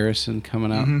 George Harrison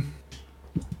coming out.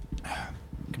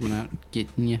 Coming out,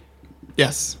 getting you.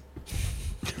 Yes.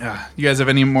 You guys have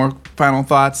any more final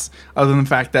thoughts other than the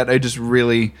fact that I just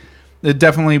really,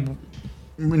 definitely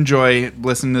enjoy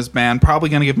listening to this band. Probably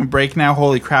going to give them a break now.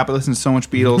 Holy crap, I listened to so much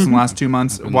Beatles in the last 2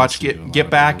 months. been Watch listening to a lot Get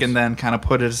of Back Beatles. and then kind of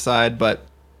put it aside. But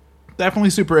definitely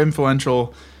super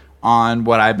influential on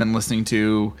what I've been listening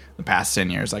to the past 10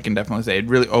 years. I can definitely say it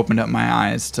really opened up my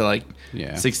eyes to like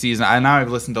 60s. And now I've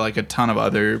listened to like a ton of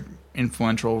other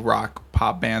influential rock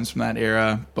pop bands from that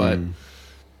era. But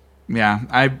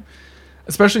yeah,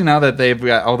 especially now that they've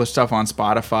got all the stuff on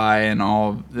Spotify and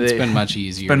all. It's been much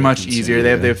easier. It's been to much consume. easier. They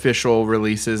have the official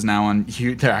releases now on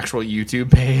their actual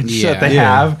YouTube page Yeah. that they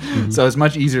Yeah. have. So it's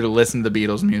much easier to listen to the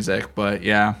Beatles music. But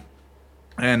yeah.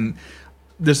 And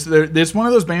there's one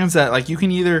of those bands that like you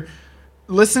can either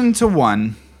listen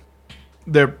to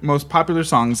their most popular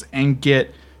songs and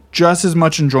get just as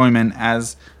much enjoyment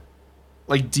as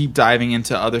like deep diving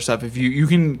into other stuff. If you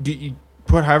can you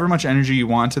put however much energy you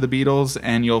want to the Beatles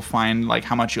and you'll find like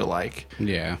how much you'll like.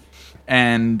 Yeah.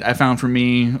 And I found for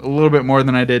me a little bit more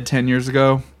than I did 10 years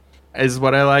ago is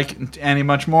what I like. Any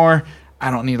much more,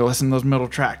 I don't need to listen to those middle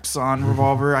tracks on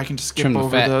Revolver. I can just skip Trim the over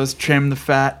fat. those, trim the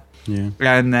fat. Yeah.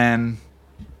 And then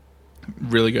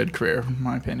really good career, in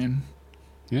my opinion.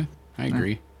 Yeah, I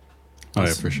agree. Oh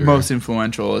yeah, for sure. Most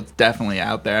influential. It's definitely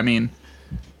out there. I mean,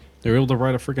 They were able to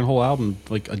write a freaking whole album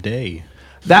like a day.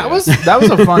 that was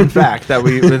a fun fact that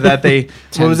they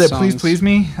 10 what was it? songs. Please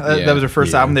me. Yeah. That was their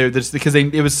first Yeah. album. They were just because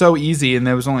it was so easy and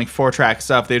there was only like 4-track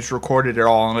stuff. They just recorded it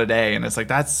all in a day, and it's like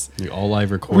that's Like, all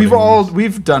live recordings.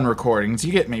 we've done recordings.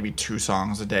 You get maybe 2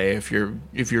 songs a day if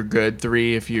you're good.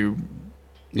 3 if you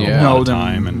Yeah. know of them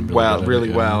time and really good at really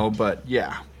it, yeah. well. But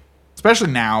yeah,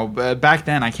 especially now. But back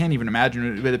then, I can't even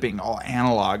imagine it being all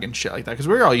analog and shit like that because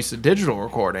we were all used to digital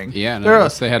recording. Yeah, no, They're-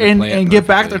 unless they had to and play it and Get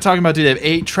Back. perfectly. They're talking about dude, they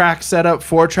have 8-track setup,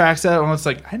 4-track setup, and it's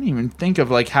like I didn't even think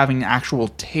of like having actual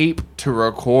tape to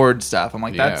record stuff. I'm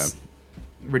like Yeah. that's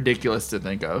ridiculous to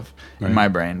think of in Right. my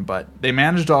brain. But they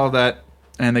managed all of that,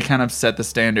 and they kind of set the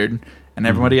standard, and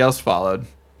everybody else followed.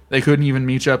 They couldn't even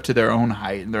meet up to their own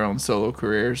height in their own solo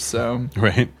careers. So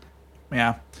Right.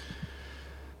 yeah.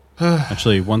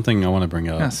 Actually, one thing I want to bring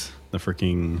up: Yes.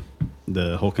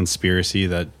 the whole conspiracy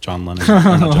that John Lennon, or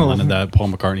not John Lennon, that Paul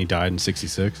McCartney died in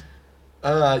 '66.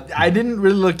 I didn't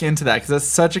really look into that because that's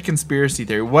such a conspiracy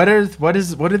theory. What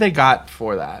do they got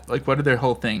for that? Like, what are their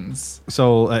whole things?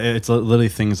 So it's literally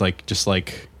things like just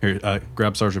like here,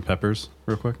 grab Sergeant Pepper's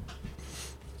real quick.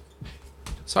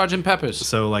 Sergeant Pepper's.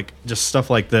 So like just stuff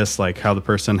like this, like how the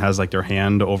person has like their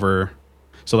hand over.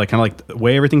 So like kind of like the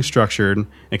way everything's structured,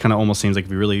 it kind of almost seems like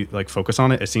if you really like focus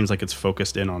on it, it seems like it's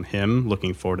focused in on him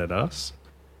looking forward at us.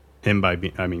 Him I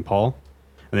mean Paul.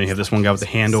 And then you have this one guy with the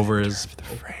hand over his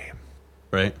frame.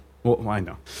 right. Well, I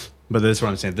know, but this is what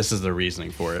I'm saying. This is the reasoning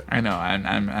for it. I know.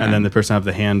 And then the person have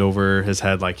the hand over his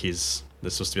head like this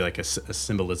supposed to be like a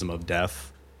symbolism of death.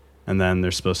 And then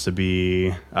there's supposed to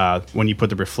be when you put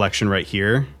the reflection right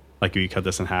here, like you cut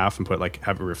this in half and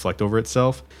have it reflect over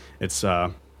itself. It's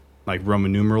like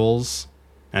Roman numerals,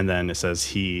 and then it says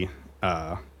he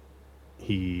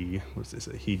what's this?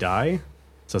 He die.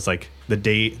 So it's like the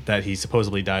date that he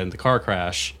supposedly died in the car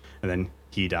crash, and then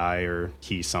he die or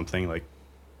he something like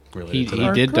related He to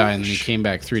that. did die, and then he came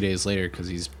back 3 days later because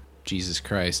he's Jesus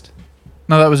Christ.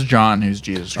 No, that was John, who's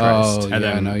Jesus Christ. Oh, And yeah,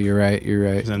 then- no, you're right. You're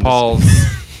right. And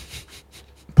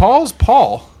Paul's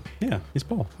Paul. yeah, he's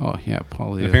Paul. Oh, yeah,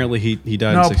 Paul the, Apparently he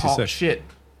died No, in Paul. '66. Shit.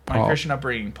 My Paul. Christian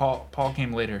upbringing. Paul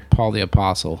came later. Paul the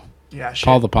Apostle. Yeah, shit.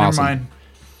 Paul the Possum. Never mind.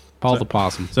 Paul the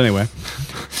Possum. So anyway,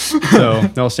 so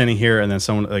they're all standing here, and then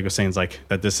someone like was saying like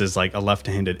that this is like a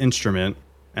left-handed instrument,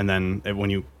 and then when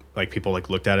you like people like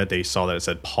looked at it, they saw that it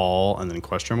said Paul and then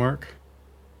question mark,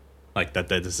 like that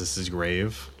this is his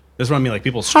grave. This is what I mean. Like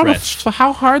people stretched.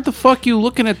 How hard the fuck you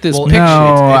looking at this Well, picture?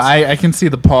 No, it's- I can see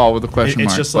the Paul with the question It's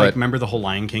mark. just but like remember the whole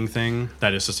Lion King thing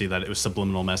that is to see that it was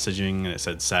subliminal messaging and it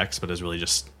said sex, but it's really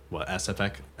just what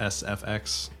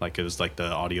SFX, like it was like the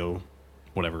audio,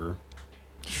 whatever.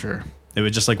 sure. It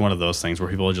was just like one of those things where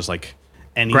people are just like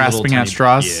any Grasping little at tiny,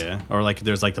 straws? yeah. Or like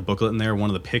there's like the booklet in there. One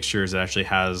of the pictures that actually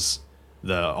has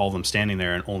all of them standing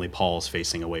there, and only Paul's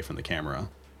facing away from the camera.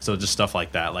 So just stuff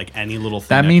like that, like any little thing.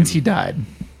 That means can- he died.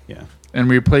 Yeah. And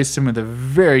we replaced him with a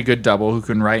very good double who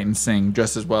can write and sing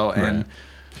just as well. And Right.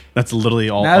 That's literally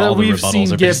all. now that all the we've rebuttals seen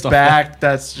are Get based off Back,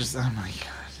 that's just, oh my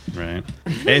God. Right.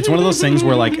 It's one of those things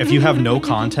where, like, if you have no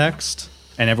context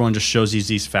and everyone just shows you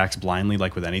these facts blindly,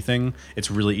 like with anything, it's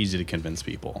really easy to convince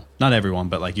people. Not everyone,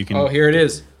 but like you can. Oh, here it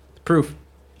is. Proof.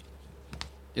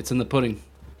 It's in the pudding.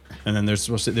 And then there's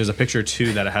a picture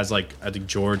too that it has like I think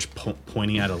George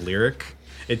pointing at a lyric.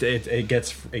 It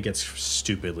gets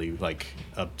stupidly like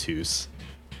obtuse.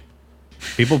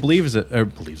 People believes it.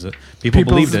 People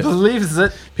believed it. Believes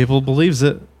it. People believes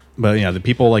it. But yeah, the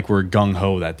people like were gung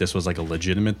ho that this was like a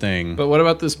legitimate thing. But what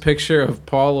about this picture of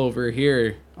Paul over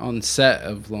here on set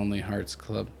of Lonely Hearts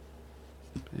Club?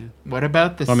 Yeah. What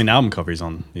about this? Well, I mean, album covers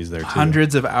on these there too.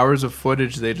 Hundreds of hours of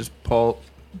footage they just pulled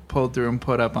through and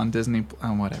put up on Disney.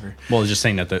 Whatever. Well, it's just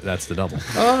saying that that's the double.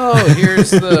 Oh,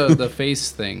 here's the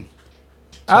face thing.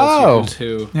 Tells you who's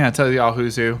who. Yeah, it tells you all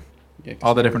who's who. Yeah,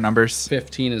 all the different numbers.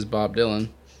 15 is Bob Dylan.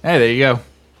 Hey, there you go.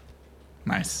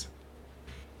 Nice.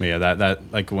 But yeah,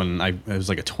 that like when it was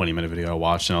like a 20-minute video I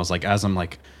watched, and I was like, as I'm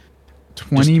like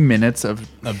 20 minutes of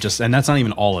just, and that's not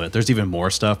even all of it. There's even more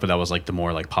stuff, but that was like the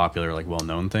more like popular, like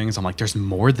well-known things. I'm like, there's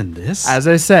more than this. As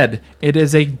I said, it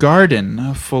is a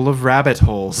garden full of rabbit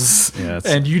holes. Yeah,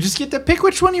 and you just get to pick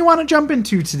which one you want to jump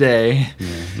into today. Yeah,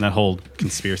 and that whole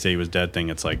conspiracy he was dead thing,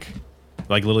 it's like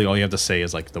literally all you have to say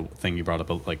is like the thing you brought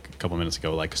up like a couple minutes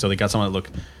ago. Like, so they got someone that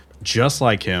looked just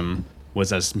like him,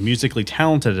 was as musically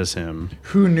talented as him,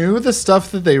 who knew the stuff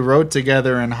that they wrote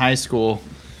together in high school.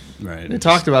 Right. They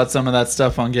talked about some of that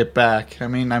stuff on Get Back. I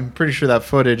mean, I'm pretty sure that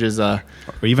footage is or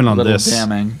even on this,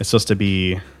 damning. It's supposed to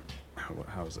be,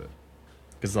 how is it?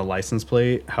 Because the license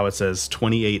plate, how it says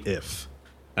 28 if.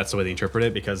 That's the way they interpret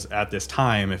it, because at this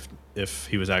time, if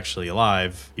he was actually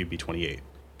alive, he'd be 28,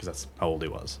 because that's how old he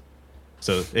was.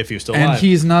 So if he was still alive. And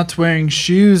he's not wearing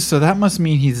shoes, so that must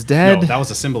mean he's dead. No, that was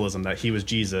a symbolism that he was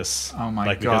Jesus. Oh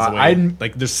my God!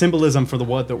 Like there's symbolism for the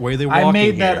way they were walking. I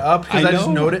made that here. up because I just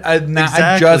noticed. I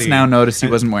Exactly. just now noticed he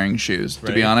wasn't wearing shoes.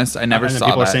 To be Right. honest, I never and saw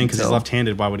people that. are saying because he's until-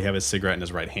 left-handed, why would he have his cigarette in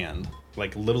his right hand?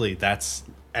 Like literally, that's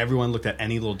everyone looked at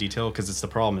any little detail because it's the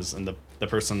problem is, and the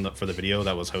person for the video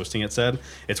that was hosting it said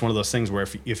it's one of those things where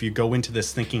if you go into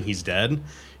this thinking he's dead,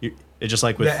 it's just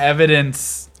like with the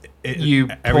evidence. You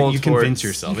convince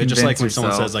yourself. It's just like when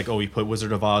someone says like, "Oh, we put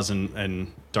Wizard of Oz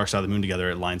and Dark Side of the Moon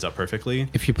together, it lines up perfectly."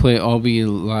 If you play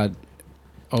Obi-Wan,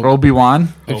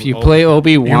 If you play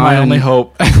Obi-Wan, you're my only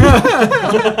hope.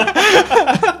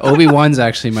 Obi-Wan's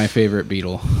actually my favorite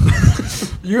Beatle.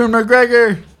 Ewan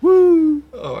McGregor. Woo!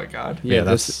 Oh my God. Yeah,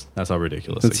 that's how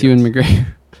ridiculous. That's Ewan McGregor.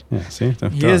 Yeah, see,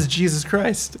 he is Jesus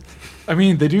Christ. I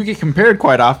mean, they do get compared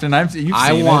quite often. You've seen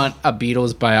I want a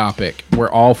Beatles biopic where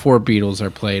all four Beatles are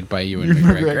played by Ewan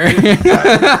McGregor.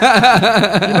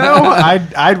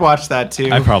 I'd watch that too.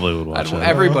 I probably would watch that.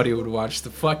 Everybody would watch the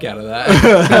fuck out of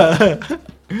that.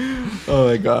 Oh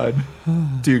my God,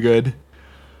 too good.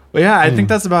 But yeah, I think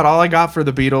that's about all I got for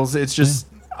the Beatles. It's just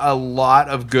a lot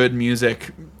of good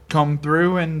music. Come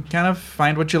through and kind of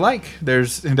find what you like.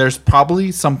 There's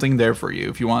probably something there for you.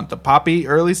 If you want the poppy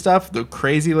early stuff, the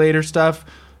crazy later stuff,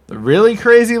 the really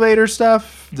crazy later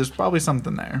stuff, there's probably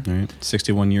something there. Right.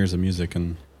 61 years of music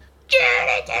and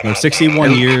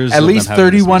 61 years. At least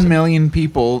 31 million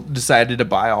people decided to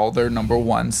buy all their number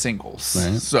one singles.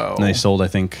 Right. So and they sold, I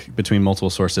think, between multiple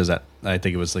sources, I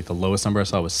think it was like the lowest number I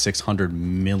saw was 600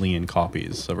 million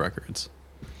copies of records.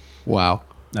 Wow,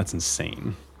 that's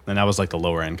insane. And that was like the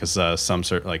lower end because some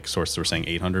sources were saying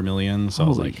 800 million. So I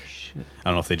was like, shit. I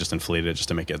don't know if they just inflated it just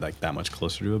to make it like that much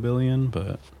closer to a billion,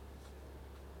 but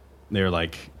they're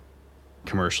like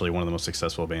commercially one of the most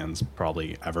successful bands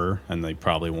probably ever, and they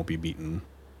probably won't be beaten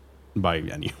by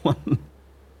anyone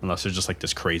unless there's just like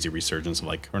this crazy resurgence of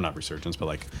like, or not resurgence, but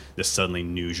like this suddenly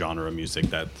new genre of music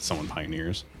that someone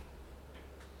pioneers.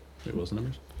 Wait, what was the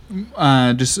numbers?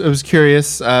 I was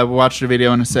curious. Watched a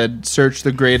video and it said, search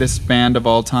the greatest band of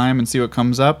all time and see what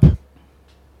comes up.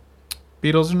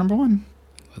 Beatles are number one.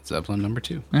 Led Zeppelin number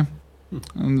two. Yeah.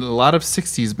 And a lot of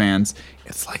 60s bands.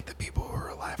 It's like the people who were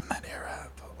alive in that era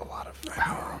have a lot of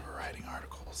power over writing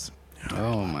articles.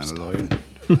 Oh, my Lord.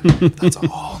 That's a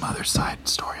whole other side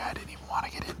story I didn't even want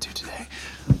to get into today.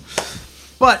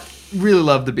 But really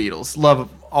love the Beatles. Love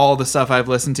all the stuff I've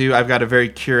listened to. I've got a very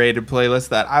curated playlist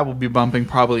that I will be bumping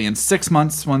probably in 6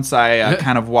 months once I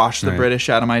kind of wash the British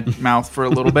out of my mouth for a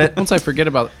little bit. Once I forget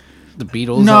about the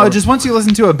Beatles. No, just once you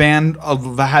listen to a band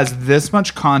that has this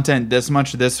much content, this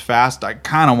fast, I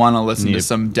kind of want to listen to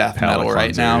some death metal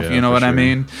right now, if you know what I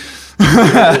mean.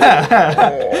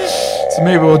 So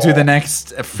maybe we'll do the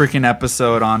next freaking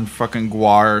episode on fucking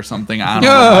Gwar or something. I don't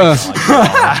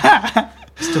know.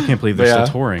 Still can't believe they're Yeah.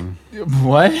 still touring.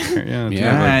 What? Yeah,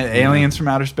 Yeah. Aliens from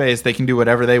outer space. They can do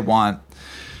whatever they want.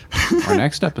 Our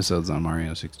next episode's on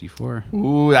Mario 64.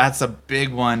 Ooh, that's a big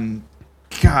one.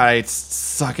 Guys,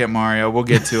 suck at Mario. We'll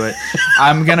get to it.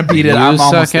 I'm gonna beat it. You I'm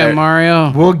almost suck at there.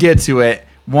 Mario. We'll get to it.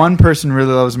 One person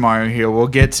really loves Mario here. We'll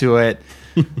get to it.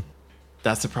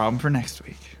 That's the problem for next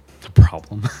week. The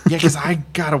problem. Yeah, because I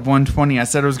got a 120. I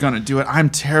said I was going to do it. I'm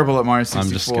terrible at Mario I'm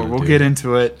just 64. gonna We'll do get it.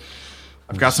 into it.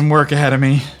 I've got some work ahead of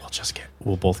me.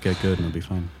 We'll both get good and it'll be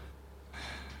fine.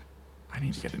 I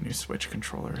need to get a new Switch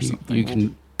controller or You, something. you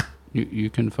can you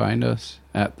can find us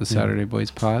at the Saturday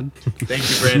Boys Pod. Thank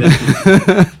you,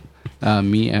 Brandon.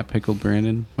 Me at Pickled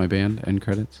Brandon, my band, end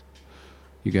credits.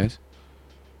 You guys?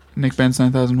 Nick Benz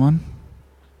 9001.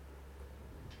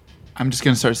 I'm just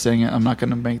going to start saying it. I'm not going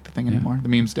to make the thing anymore. The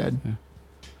meme's dead.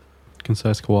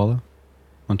 Concise Koala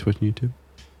on Twitch and YouTube.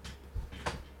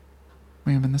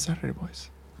 We have been the Saturday Boys.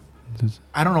 This-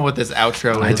 I don't know what this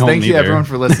outro I is. don't Thank you, either. everyone,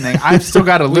 for listening. I've still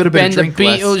got a little bit of drink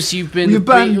left. You've been You've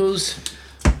the been- Beatles.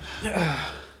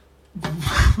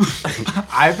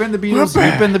 I've been the Beatles.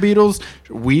 You've been the Beatles.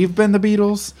 We've been the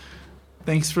Beatles.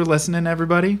 Thanks for listening,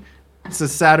 everybody. It's a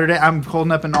Saturday. I'm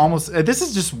holding up an almost. This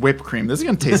is just whipped cream. This is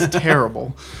gonna taste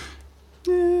terrible.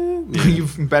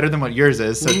 You've better than what yours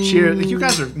is. So cheers. You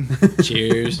guys are.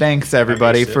 Cheers. Thanks,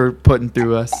 everybody, Okay, for putting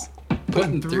through us.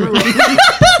 Putting through.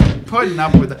 Putting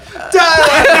up with it.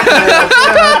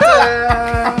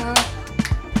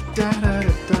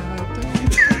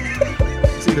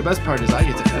 See, the best part is I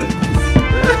get to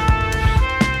edit.